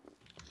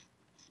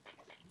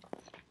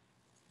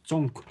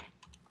 Song.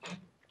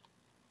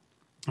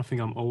 I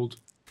think I'm old.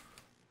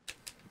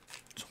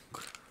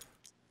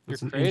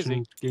 That's You're an crazy.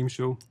 ancient game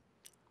show.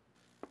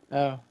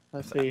 Oh,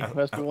 let's see.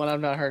 Must be one I've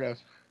not heard of.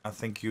 I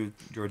think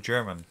you're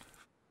German.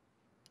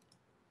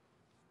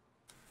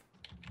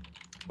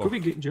 Could be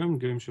German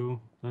game show.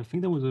 I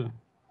think that was a.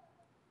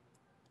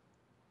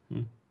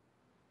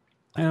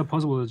 Yeah,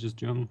 possible it's just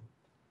German.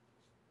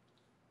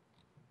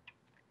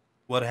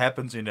 What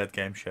happens in that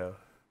game show?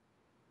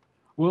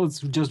 Well, it's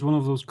just one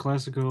of those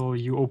classical.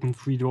 You open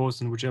 3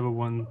 doors, and whichever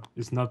one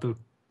is not the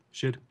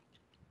shit,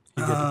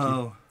 you get to keep.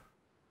 Oh,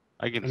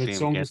 I can And see its him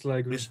song get. is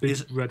like Is- this big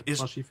is- red is-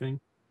 plushy thing.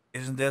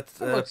 isn't that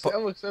That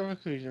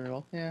looks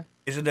reasonable, yeah.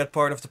 isn't that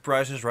part of the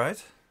prizes,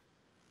 right?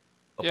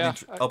 Yeah,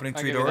 Opening I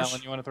 3 give you that doors.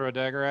 one. You want to throw a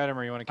dagger at him,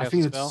 or you want to I cast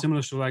think a it's spell?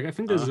 similar to like I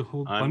think there's a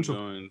whole I'm bunch of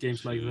going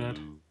games like that.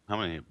 to- How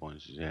many hit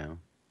points does he have?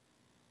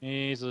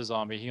 He's a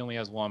zombie. He only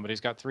has 1, but he's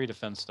got 3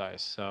 defense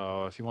dice.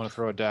 So if you want to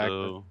throw a dagger,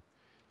 So,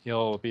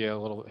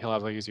 he'll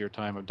have an easier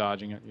time of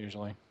dodging it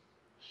usually.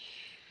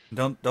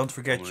 Don't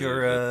forget What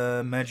your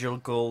is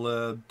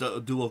magical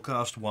dual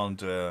cast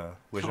wand, On a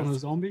wizard.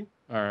 zombie.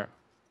 All right,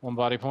 1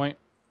 body point.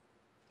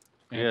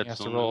 And yeah, he has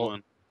it's to only roll.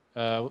 one.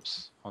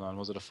 Whoops. Hold on.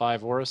 Was it a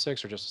 5 or a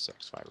 6 or just a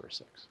 6? 5 or a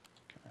 6.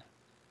 Okay.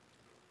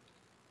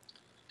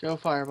 Go,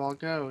 Fireball,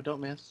 go.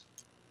 Don't miss.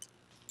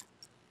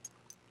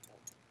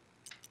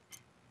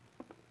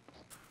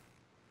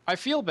 I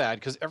feel bad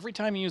because every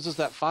time he uses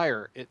that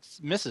fire, it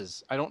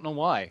misses. I don't know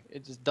why.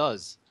 It just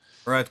does.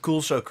 Right,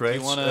 cool. So,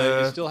 Craig.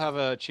 You still have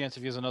a chance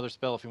of using another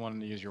spell if you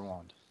wanted to use your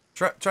wand.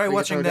 Try can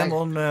watching throw a them dagger.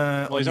 on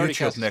Well, he's already YouTube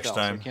cast a next spell,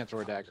 so time. he can't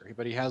throw a dagger.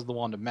 But he has the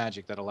wand of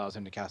magic that allows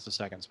him to cast a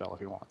second spell if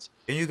he wants.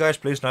 Can you guys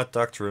please not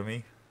talk through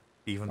me?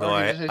 Even Or though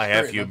you I, just hit I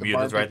have straight, you let the muted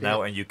bard right take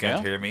now it. and you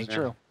can't Yeah? hear me. It's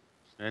true.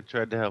 I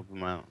tried to help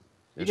him out.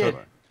 You It's did.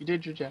 alright. You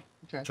did your job.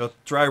 You tried. So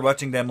try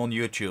watching them on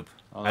YouTube.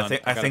 Hold I on,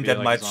 think gotta think be that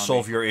like a might zombie.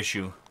 solve your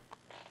issue.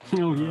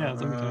 Oh yeah,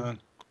 zombie time.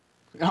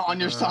 On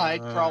your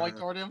side, crawling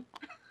toward him.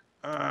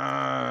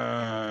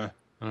 How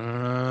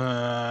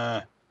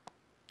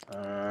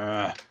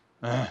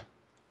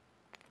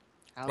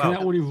Can I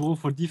about- only roll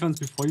for defense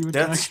before you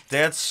attack?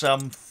 That's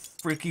some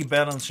freaky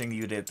balancing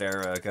you did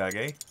there,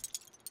 Kage.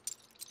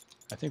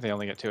 I think they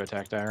only get 2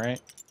 attack die,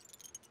 right?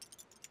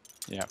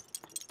 Yeah.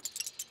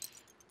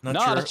 Not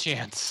Not a sure.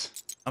 chance.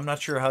 I'm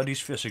not sure how these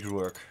physics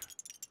work.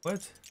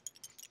 What?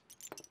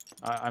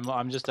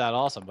 I'm just that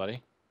awesome,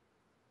 buddy.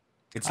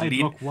 It's I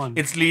block 1.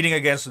 It's leaning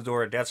against the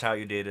door. That's how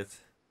you did it.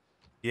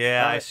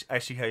 Yeah, Right. I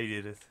see how you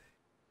did it.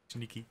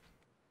 Sneaky.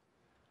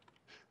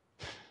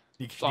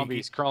 Sneaky.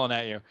 Zombies crawling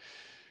at you.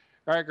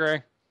 All right,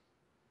 Greg.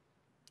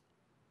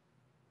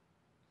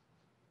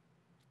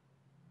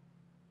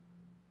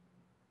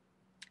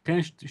 Can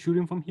I shoot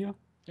him from here?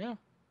 Yeah,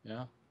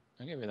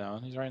 I'll give you that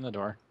one. He's right in the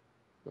door.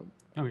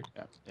 Okay.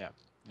 Yeah.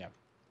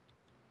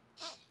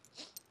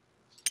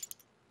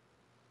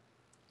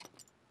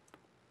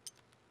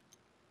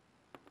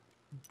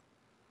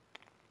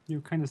 You're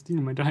kind of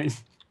stealing my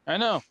dice. I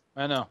know.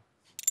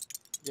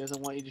 He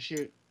doesn't want you to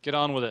shoot. Get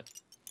on with it.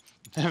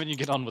 Having you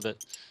get on with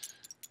it.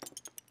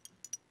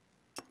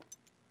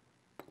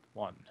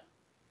 1.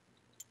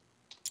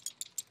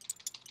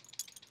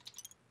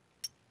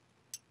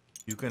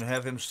 You can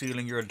have him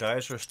stealing your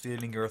dice or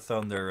stealing your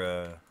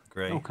thunder,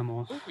 Gray. Oh, come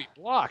on. Ooh, he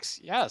blocks.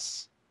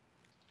 Yes.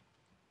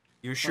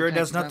 You sure Okay,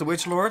 that's not the done.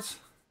 Witch Lord?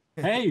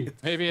 Hey,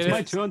 Maybe it it's my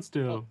is. turn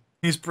still.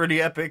 He's pretty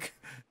epic.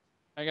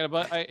 I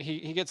got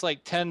he gets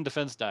like 10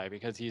 defense die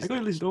because he's. I could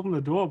at least open the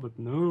door, but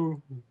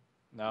no.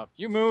 No,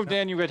 you moved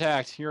and you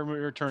attacked.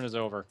 Your turn is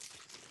over.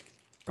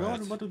 Right.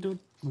 What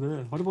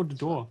about the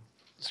door?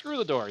 Screw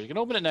the door. You can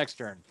open it next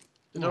turn.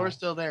 The door's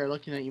still there,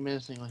 looking at you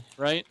menacingly.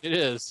 Right? It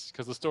is,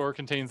 because the store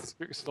contains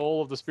the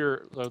soul of the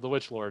spirit of the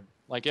Witch Lord,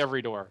 like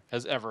every door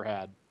has ever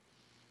had.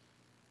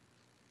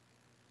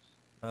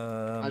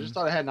 I just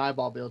thought it had an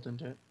eyeball built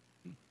into it.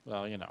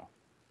 Well, you know.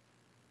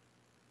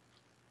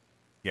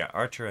 Yeah,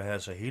 Archer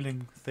has a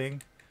healing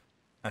thing.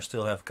 I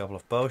still have a couple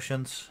of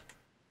potions.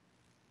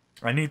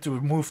 I need to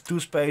move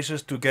 2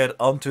 spaces to get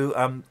onto.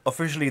 I'm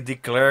officially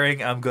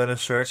declaring I'm gonna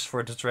search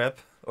for the trap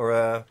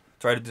or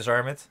try to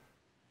disarm it.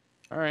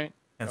 All right.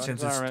 And Go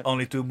since disarm it's it.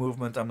 only 2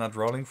 movement, I'm not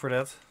rolling for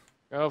that.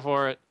 Go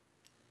for it.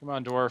 Come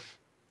on, dwarf.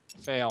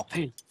 Fail.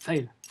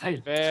 Fail.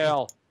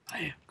 Fail.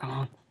 Come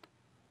on.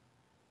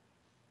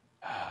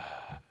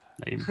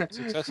 Lame.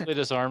 Successfully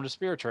disarmed a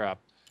spear trap.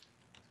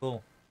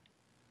 Cool.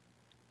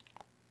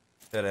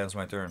 That ends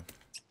my turn.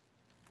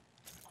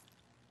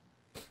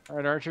 All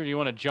right, Archer, do you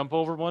want to jump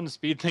over one to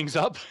speed things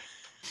up?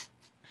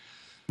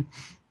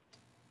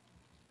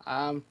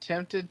 I'm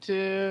tempted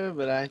to,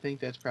 but I think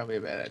that's probably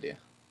a bad idea.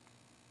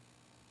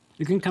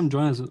 You can come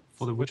join us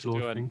for the Witch you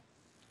Lord doing? thing.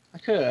 I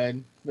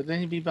could, but then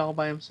he'd be all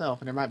by himself,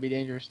 and there might be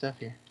dangerous stuff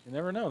here. You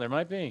never know. There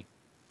might be.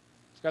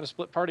 It's got a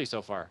split party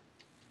so far.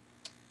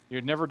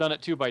 You've never done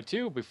it 2 by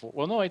 2 before.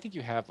 Well, no, I think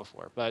you have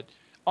before, but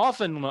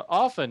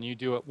often you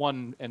do it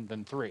 1 and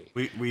then 3.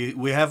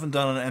 We haven't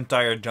done an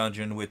entire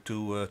dungeon with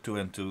 2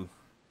 and 2.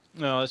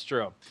 No, that's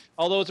true.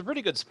 Although it's a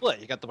pretty good split.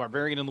 You got the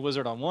barbarian and the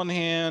wizard on one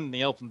hand, and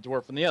the elf and the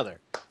dwarf on the other.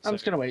 I'm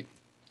just gonna wait.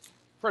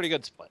 Pretty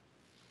good split.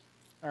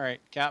 All right,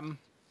 Captain.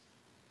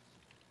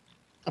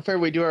 I figure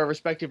we do our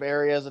respective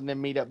areas and then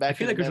meet up back. I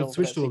feel in like the we middle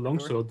should of switch that to a secret door.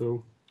 longsword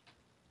though.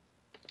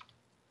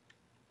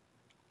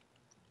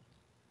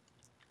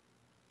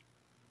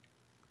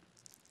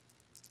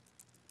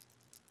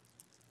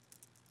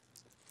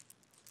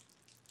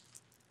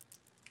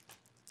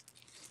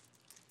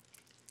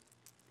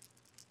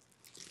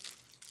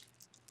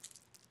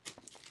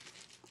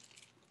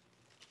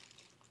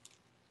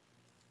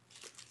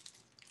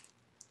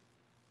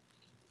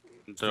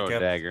 Throw a Yep.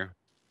 dagger.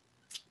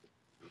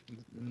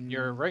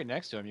 You're right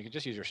next to him. You can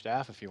just use your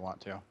staff if you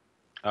want to.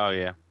 Oh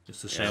yeah.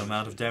 Just the Yeah, same let's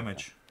amount of do that.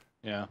 damage.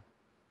 Yeah.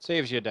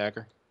 Saves you a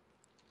dagger.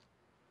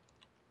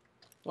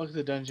 Look at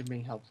the dungeon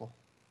being helpful.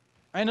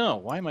 I know.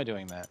 Why am I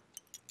doing that?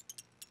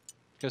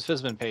 Because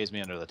Fizbin pays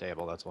me under the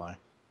table, that's why.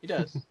 He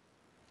does.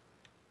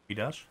 He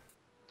does?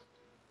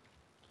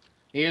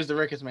 He is the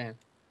richest man.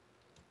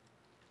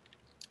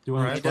 You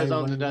want Alright. He to try does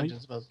own the one night? dungeon,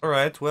 suppose.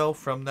 Alright, well,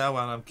 from now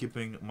on I'm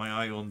keeping my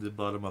eye on the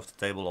bottom of the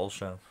table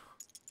also.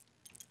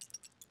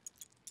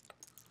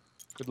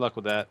 Good luck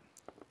with that.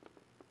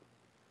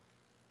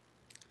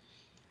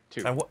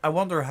 2. I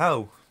wonder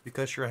how,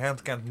 because your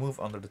hand can't move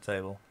under the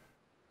table.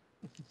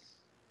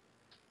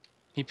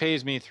 He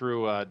pays me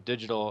through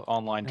digital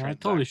online Yeah, I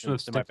totally should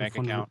have transactions to my stepped in bank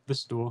front account. of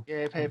this door.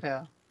 Yay,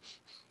 PayPal.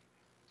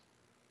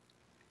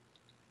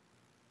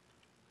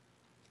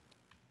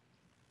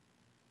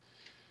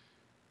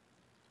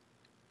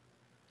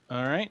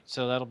 All right,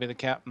 so that'll be the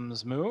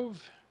captain's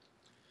move.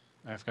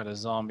 I've got a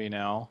zombie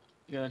now.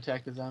 You gonna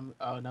attack the zombie?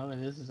 Oh no, it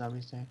is the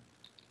zombie's turn.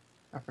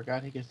 I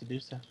forgot he gets to do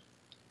stuff.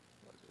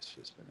 What is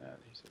Fizbin at?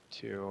 He's at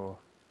 2.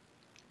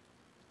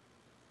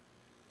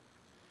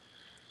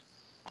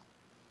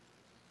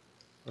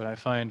 What I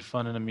find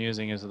fun and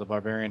amusing is that the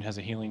barbarian has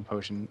a healing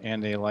potion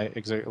and a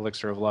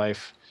elixir of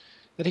life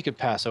that he could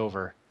pass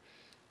over.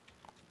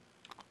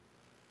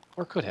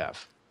 Or could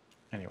have.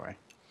 Anyway.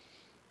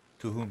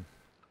 To whom?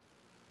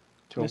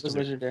 To a Mr. wizard.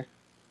 Wizard there.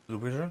 The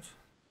wizard?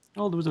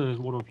 Oh, there was a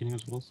water of healing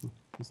as well, so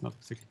it's not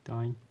exactly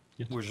dying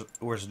yet.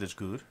 Wizard is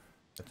good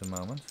at the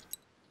moment.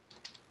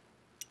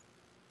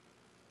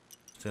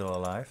 Still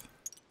alive.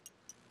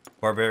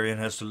 Barbarian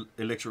has the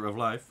elixir of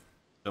life.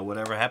 So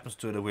whatever happens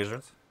to the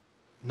wizard.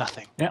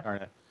 Nothing. Yeah.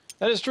 Darn it.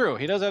 That is true.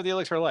 He does have the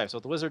elixir of life, so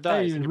if the wizard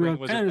dies, Hey, then you we bring are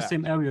the wizard kind of in the back.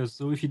 same area,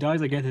 so if he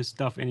dies, I get his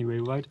stuff anyway,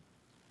 right?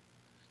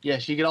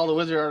 Yes, you get all the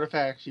wizard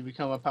artifacts, you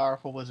become a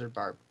powerful wizard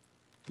barb.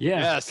 Yeah.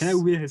 Yes. Can I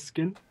wear his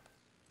skin?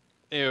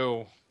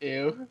 Ew.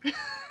 Ew.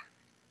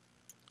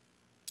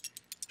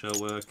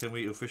 So can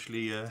we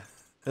officially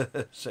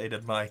say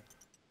that my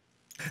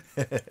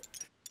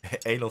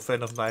anal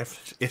fan of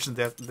knives isn't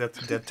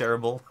that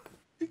terrible?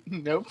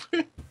 Nope.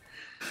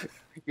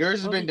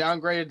 Yours has been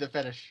downgraded to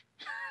fetish.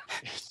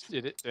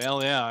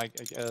 Well, yeah, I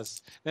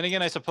guess. Then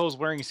again, I suppose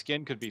wearing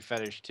skin could be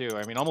fetish too.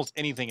 I mean, almost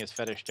anything is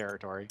fetish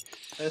territory.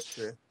 That's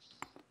true.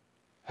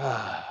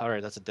 All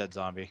right, that's a dead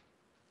zombie.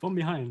 From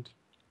behind.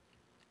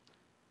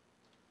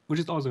 Which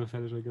is also a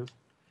fetish, I guess.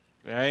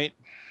 Right?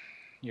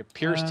 You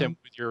pierced him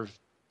with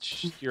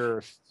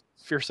your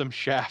fearsome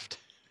shaft.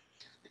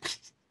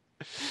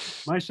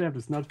 My shaft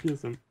is not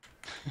fearsome.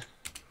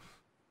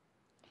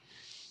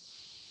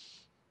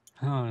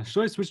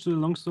 Should I switch to the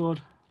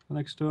longsword the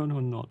next turn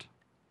or not?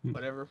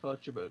 Whatever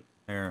floats your boat.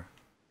 Here.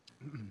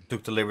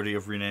 Took the liberty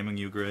of renaming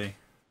you Gray.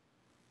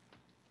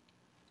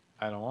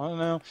 I don't want to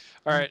know.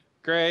 All right,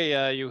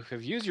 Gray, you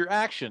have used your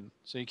action,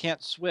 so you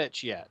can't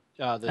switch yet.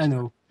 I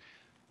know.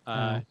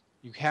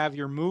 You have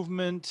your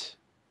movement,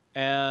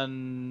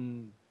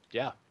 and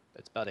yeah,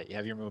 that's about it. You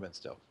have your movement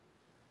still.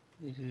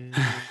 Do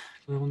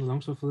I want the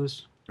longsword for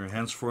this? Your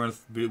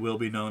henceforth will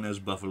be known as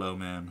Buffalo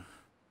Man.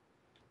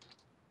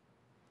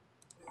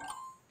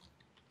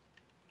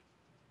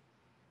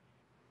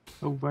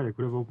 Oh, right, I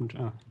could have opened.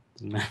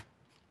 Doesn't matter.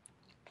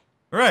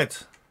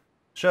 Right.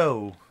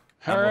 So.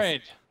 All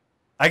right.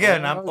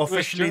 Again, Well, I'm to his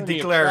officially journey of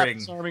declaring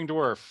disarming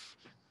dwarf.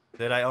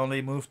 that I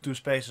only moved 2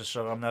 spaces,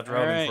 so I'm not All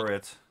rolling right. for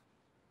it.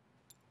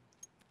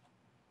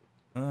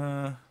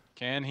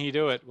 Can he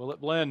do it? Will it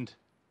blend?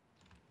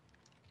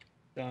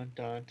 Dun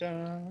dun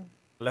dun.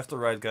 Left or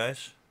right,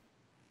 guys?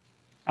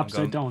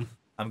 Upside down.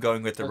 I'm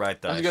going with the right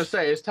I was dice. gonna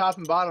say it's top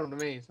and bottom to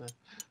me. So.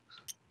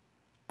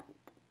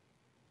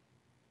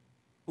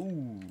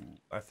 Ooh,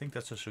 I think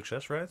that's a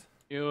success, right?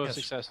 You have Yes.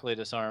 successfully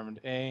disarmed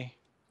a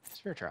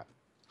spear trap.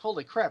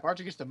 Holy crap!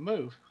 Archer gets to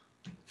move.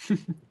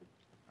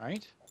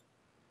 Right?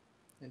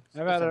 It's,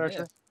 How about it's it, a Archer?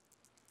 myth.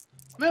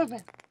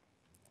 Movement.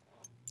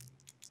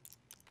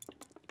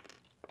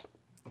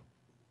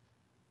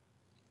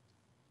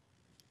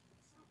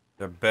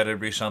 There better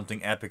be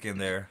something epic in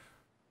there.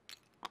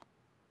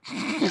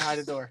 Hide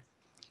the door.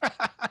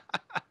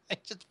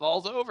 It just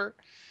falls over.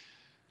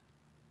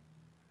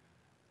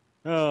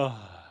 Oh.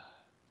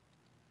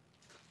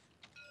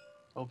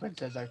 Open,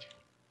 says Archer.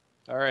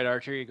 All right,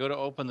 Archer, you go to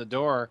open the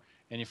door,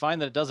 and you find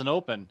that it doesn't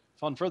open.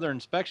 Upon further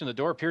inspection, the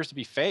door appears to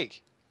be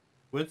fake.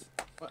 What?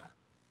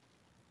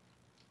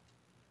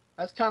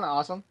 That's kind of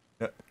awesome.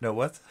 No,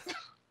 what?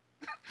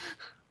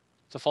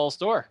 It's a false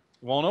door.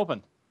 It won't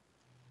open.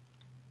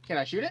 Can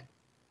I shoot it?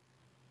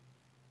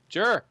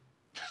 Sure.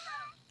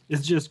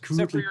 It's just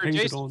Except for crudely you're painted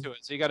adjacent on. to it,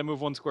 so you got to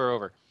move 1 square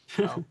over.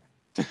 Oh.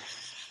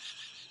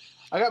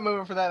 I got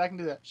movement for that. I can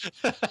do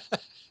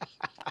that.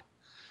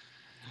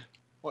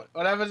 What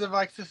happens if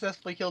I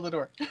successfully kill the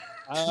door?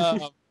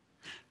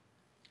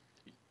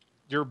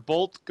 Your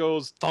bolt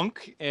goes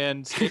thunk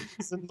and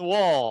sticks in the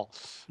wall.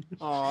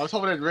 Oh, I was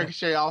hoping it'd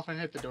ricochet off and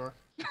hit the door.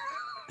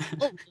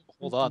 Oh,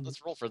 hold on,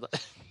 let's roll for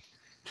that.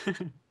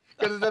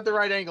 Because it's at the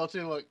right angle,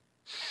 too. Look.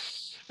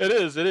 It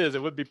is.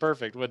 It would be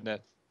perfect, wouldn't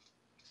it?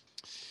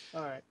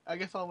 Alright, I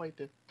guess I'll wait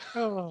then.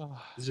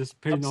 It's just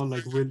painted on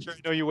like wind. I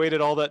know you waited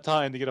all that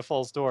time to get a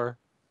false door,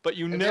 but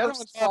you If the never other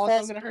one's saw false, a I'm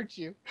false, gonna hurt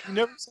you. you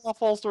never saw a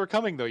false door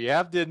coming, though. You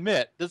have to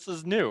admit, this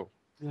is new.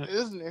 Yeah. It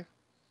is new.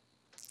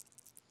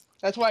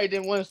 That's why he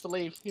didn't want us to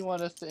leave. He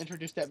wanted us to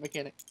introduce that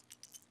mechanic.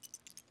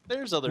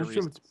 There's other I'm sure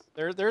reasons.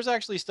 There's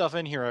actually stuff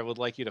in here I would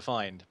like you to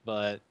find,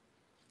 but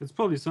It's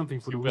probably something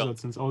for the You will. wizard,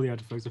 since all the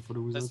artifacts are for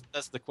the wizard.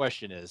 that's the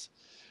question is,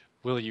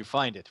 will you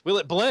find it? Will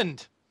it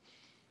blend?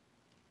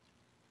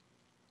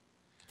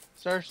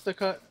 Search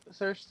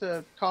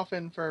the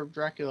coffin for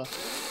Dracula.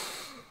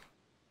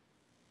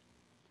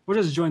 Or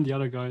just join the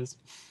other guys.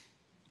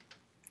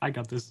 I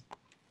got this.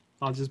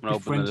 I'll just I'm opening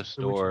befriend this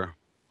the witcher. door.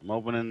 I'm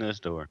opening this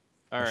door.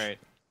 All right.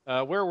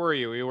 Where were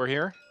you? You were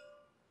here?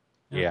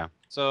 Yeah. Yeah.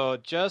 So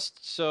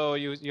just so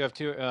you have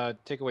to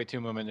take away 2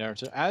 movement there.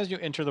 So as you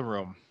enter the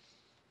room,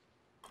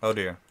 Oh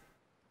dear.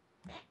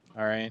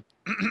 all right,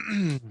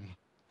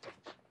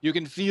 you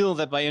can feel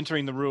that by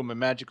entering the room, a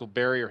magical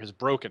barrier has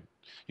broken.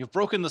 You've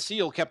broken the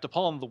seal kept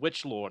upon the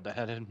Witch Lord that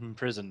had him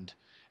imprisoned,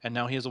 and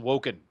now he has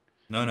awoken.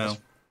 No.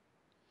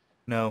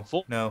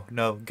 Full-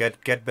 No.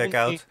 Get back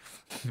Only- out.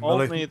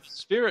 Only the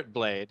Spirit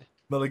Blade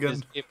Mulligan.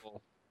 is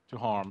able to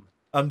harm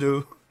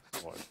Undo.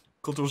 the Lord.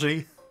 Ctrl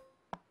Z.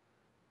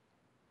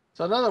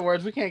 So in other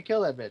words, we can't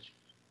kill that bitch.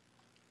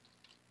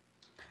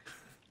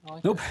 I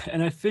like Nope,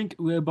 and I think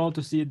we're about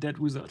to see a dead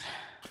wizard.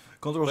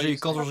 Ctrl But Z. you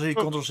still Ctrl Z. have-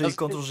 Ctrl Z.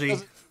 Ctrl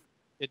Z.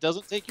 It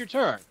doesn't take your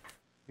turn.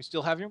 You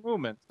still have your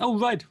movement. Oh,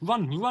 right,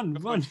 run.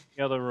 Go to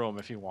the other room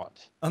if you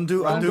want.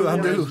 Undo. Run, Undo.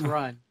 Undo.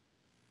 Run.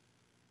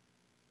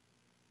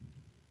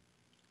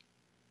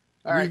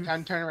 Alright,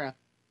 time to turn around.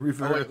 Oh, wait,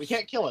 Reverse. we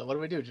can't kill it. What do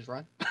we do? Just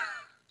run?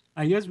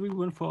 I guess we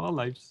went for our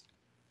lives.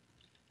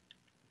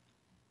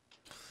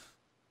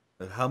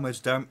 How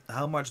much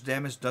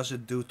damage does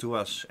it do to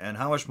us, and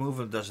how much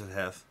movement does it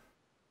have?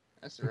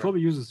 That's We right.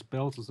 probably use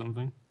spells or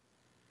something.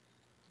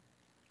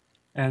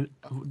 And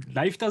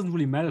life doesn't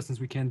really matter since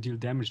we can't deal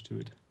damage to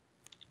it.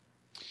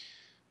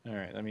 All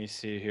right, let me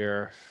see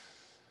here.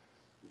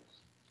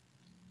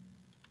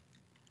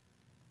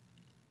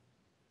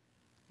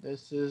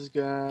 This is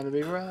gonna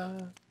be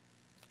rough.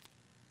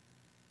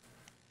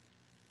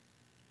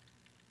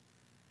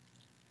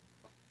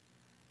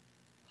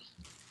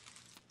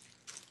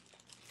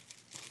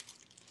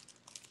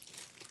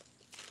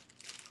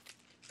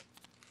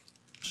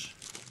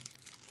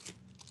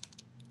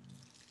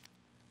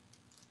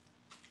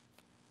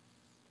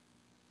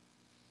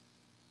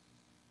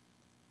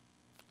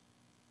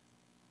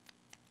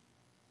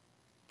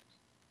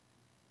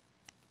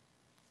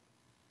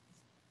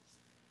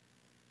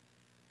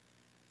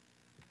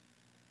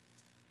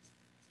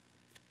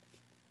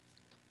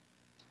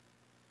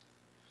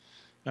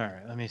 All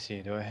right, let me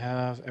see. Do I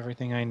have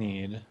everything I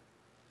need?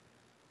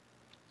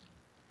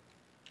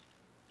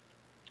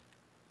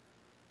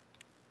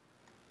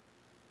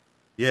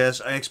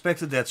 Yes, I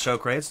expected that,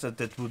 Socrates,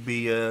 that would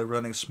be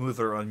running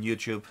smoother on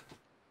YouTube.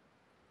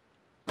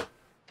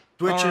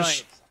 Twitch All is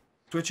right.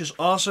 Twitch is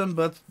awesome,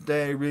 but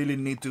they really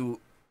need to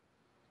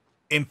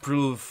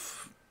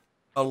improve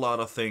a lot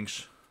of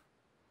things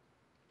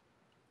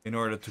in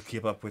order to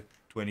keep up with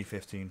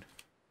 2015.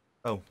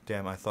 Oh,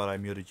 damn, I thought I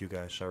muted you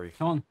guys, sorry.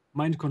 Come on,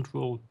 mind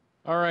control.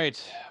 All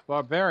right,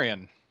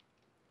 Barbarian.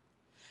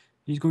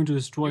 He's going to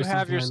destroy You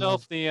have something I love.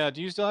 yourself the.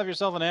 Do you still have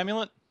yourself an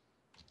amulet?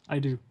 I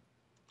do.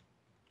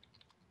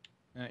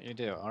 Yeah, you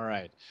do. All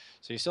right.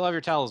 So you still have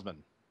your talisman.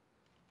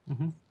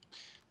 Mm-hmm.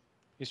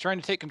 He's trying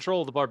to take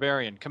control of the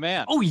Barbarian.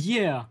 Command. Oh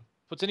yeah!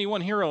 Puts any one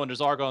hero under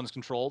Zargon's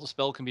control. The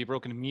spell can be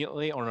broken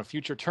immediately or on a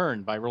future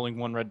turn by rolling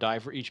 1 red die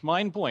for each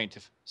mind point.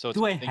 So it's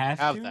Do a I good thing you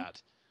have to?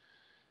 that.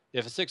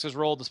 If a 6 is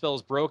rolled, the spell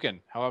is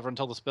broken. However,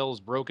 until the spell is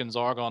broken,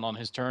 Zargon on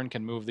his turn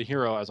can move the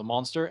hero as a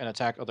monster and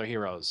attack other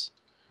heroes.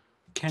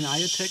 Can I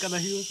attack other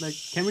heroes? Like,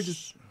 can we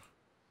just,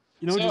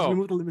 just So-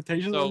 remove the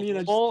limitations on me and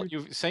I roll,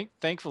 just...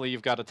 thankfully,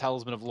 you've got a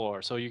Talisman of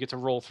Lore, so you get to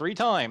roll 3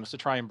 times to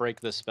try and break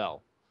this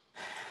spell.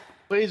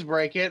 Please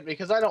break it,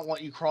 because I don't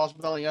want you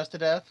crossbowing us to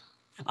death.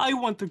 I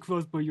want to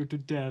crossbow you to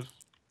death.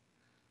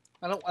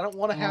 I don't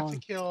want to have to Oh.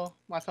 kill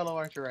my fellow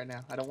archer right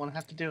now. I don't want to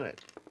have to do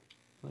it.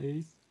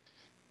 Please.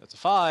 That's a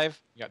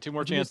 5. You got 2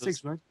 more You need a chances.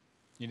 6, right?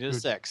 You did a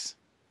Good. 6.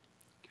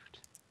 Good.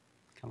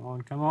 Come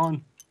on, come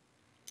on.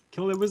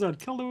 Kill the wizard,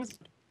 kill the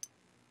wizard.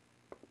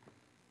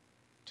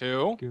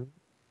 2. Good.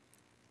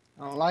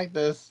 I don't like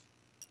this.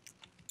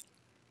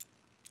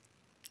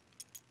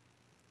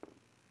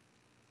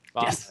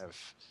 5. Yes.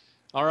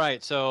 All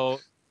right, so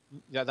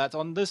yeah, that's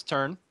on this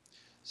turn.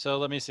 So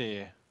let me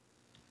see.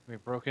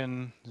 We've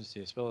broken. Let's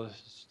see. Spell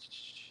is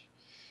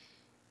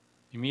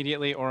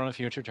immediately or on a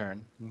future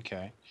turn.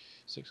 Okay.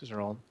 6 is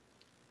rolled.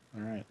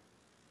 All right.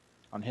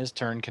 On his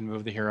turn, can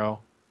move the hero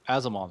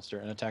as a monster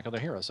and attack other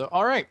heroes. So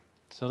all right.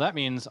 So that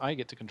means I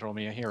get to control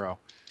me a hero.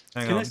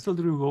 Hang Can I on. still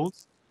do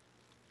rolls?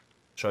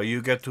 So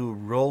you get to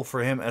roll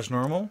for him as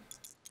normal?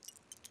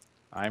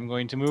 I'm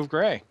going to move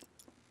Gray.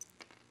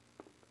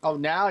 Oh,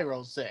 now he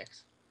rolls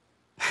 6.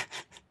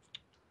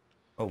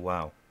 Oh,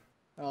 wow.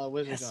 Oh, the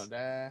wizard's Yes. gonna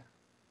die.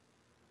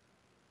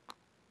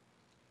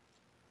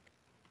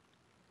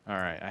 All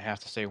right. I have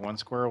to stay 1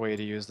 square away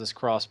to use this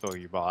crossbow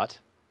you bought.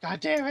 God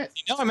damn it!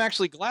 You know, I'm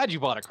actually glad you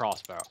bought a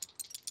crossbow.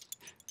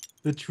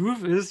 The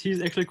truth is,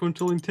 he's actually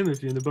controlling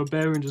Timothy, and the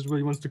barbarian just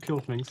really wants to kill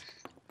things.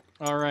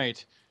 All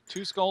right.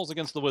 2 skulls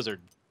against the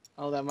wizard.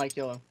 Oh, that might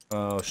kill him.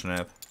 Oh,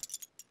 snap.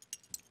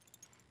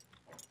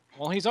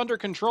 While he's under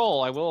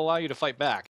control, I will allow you to fight back.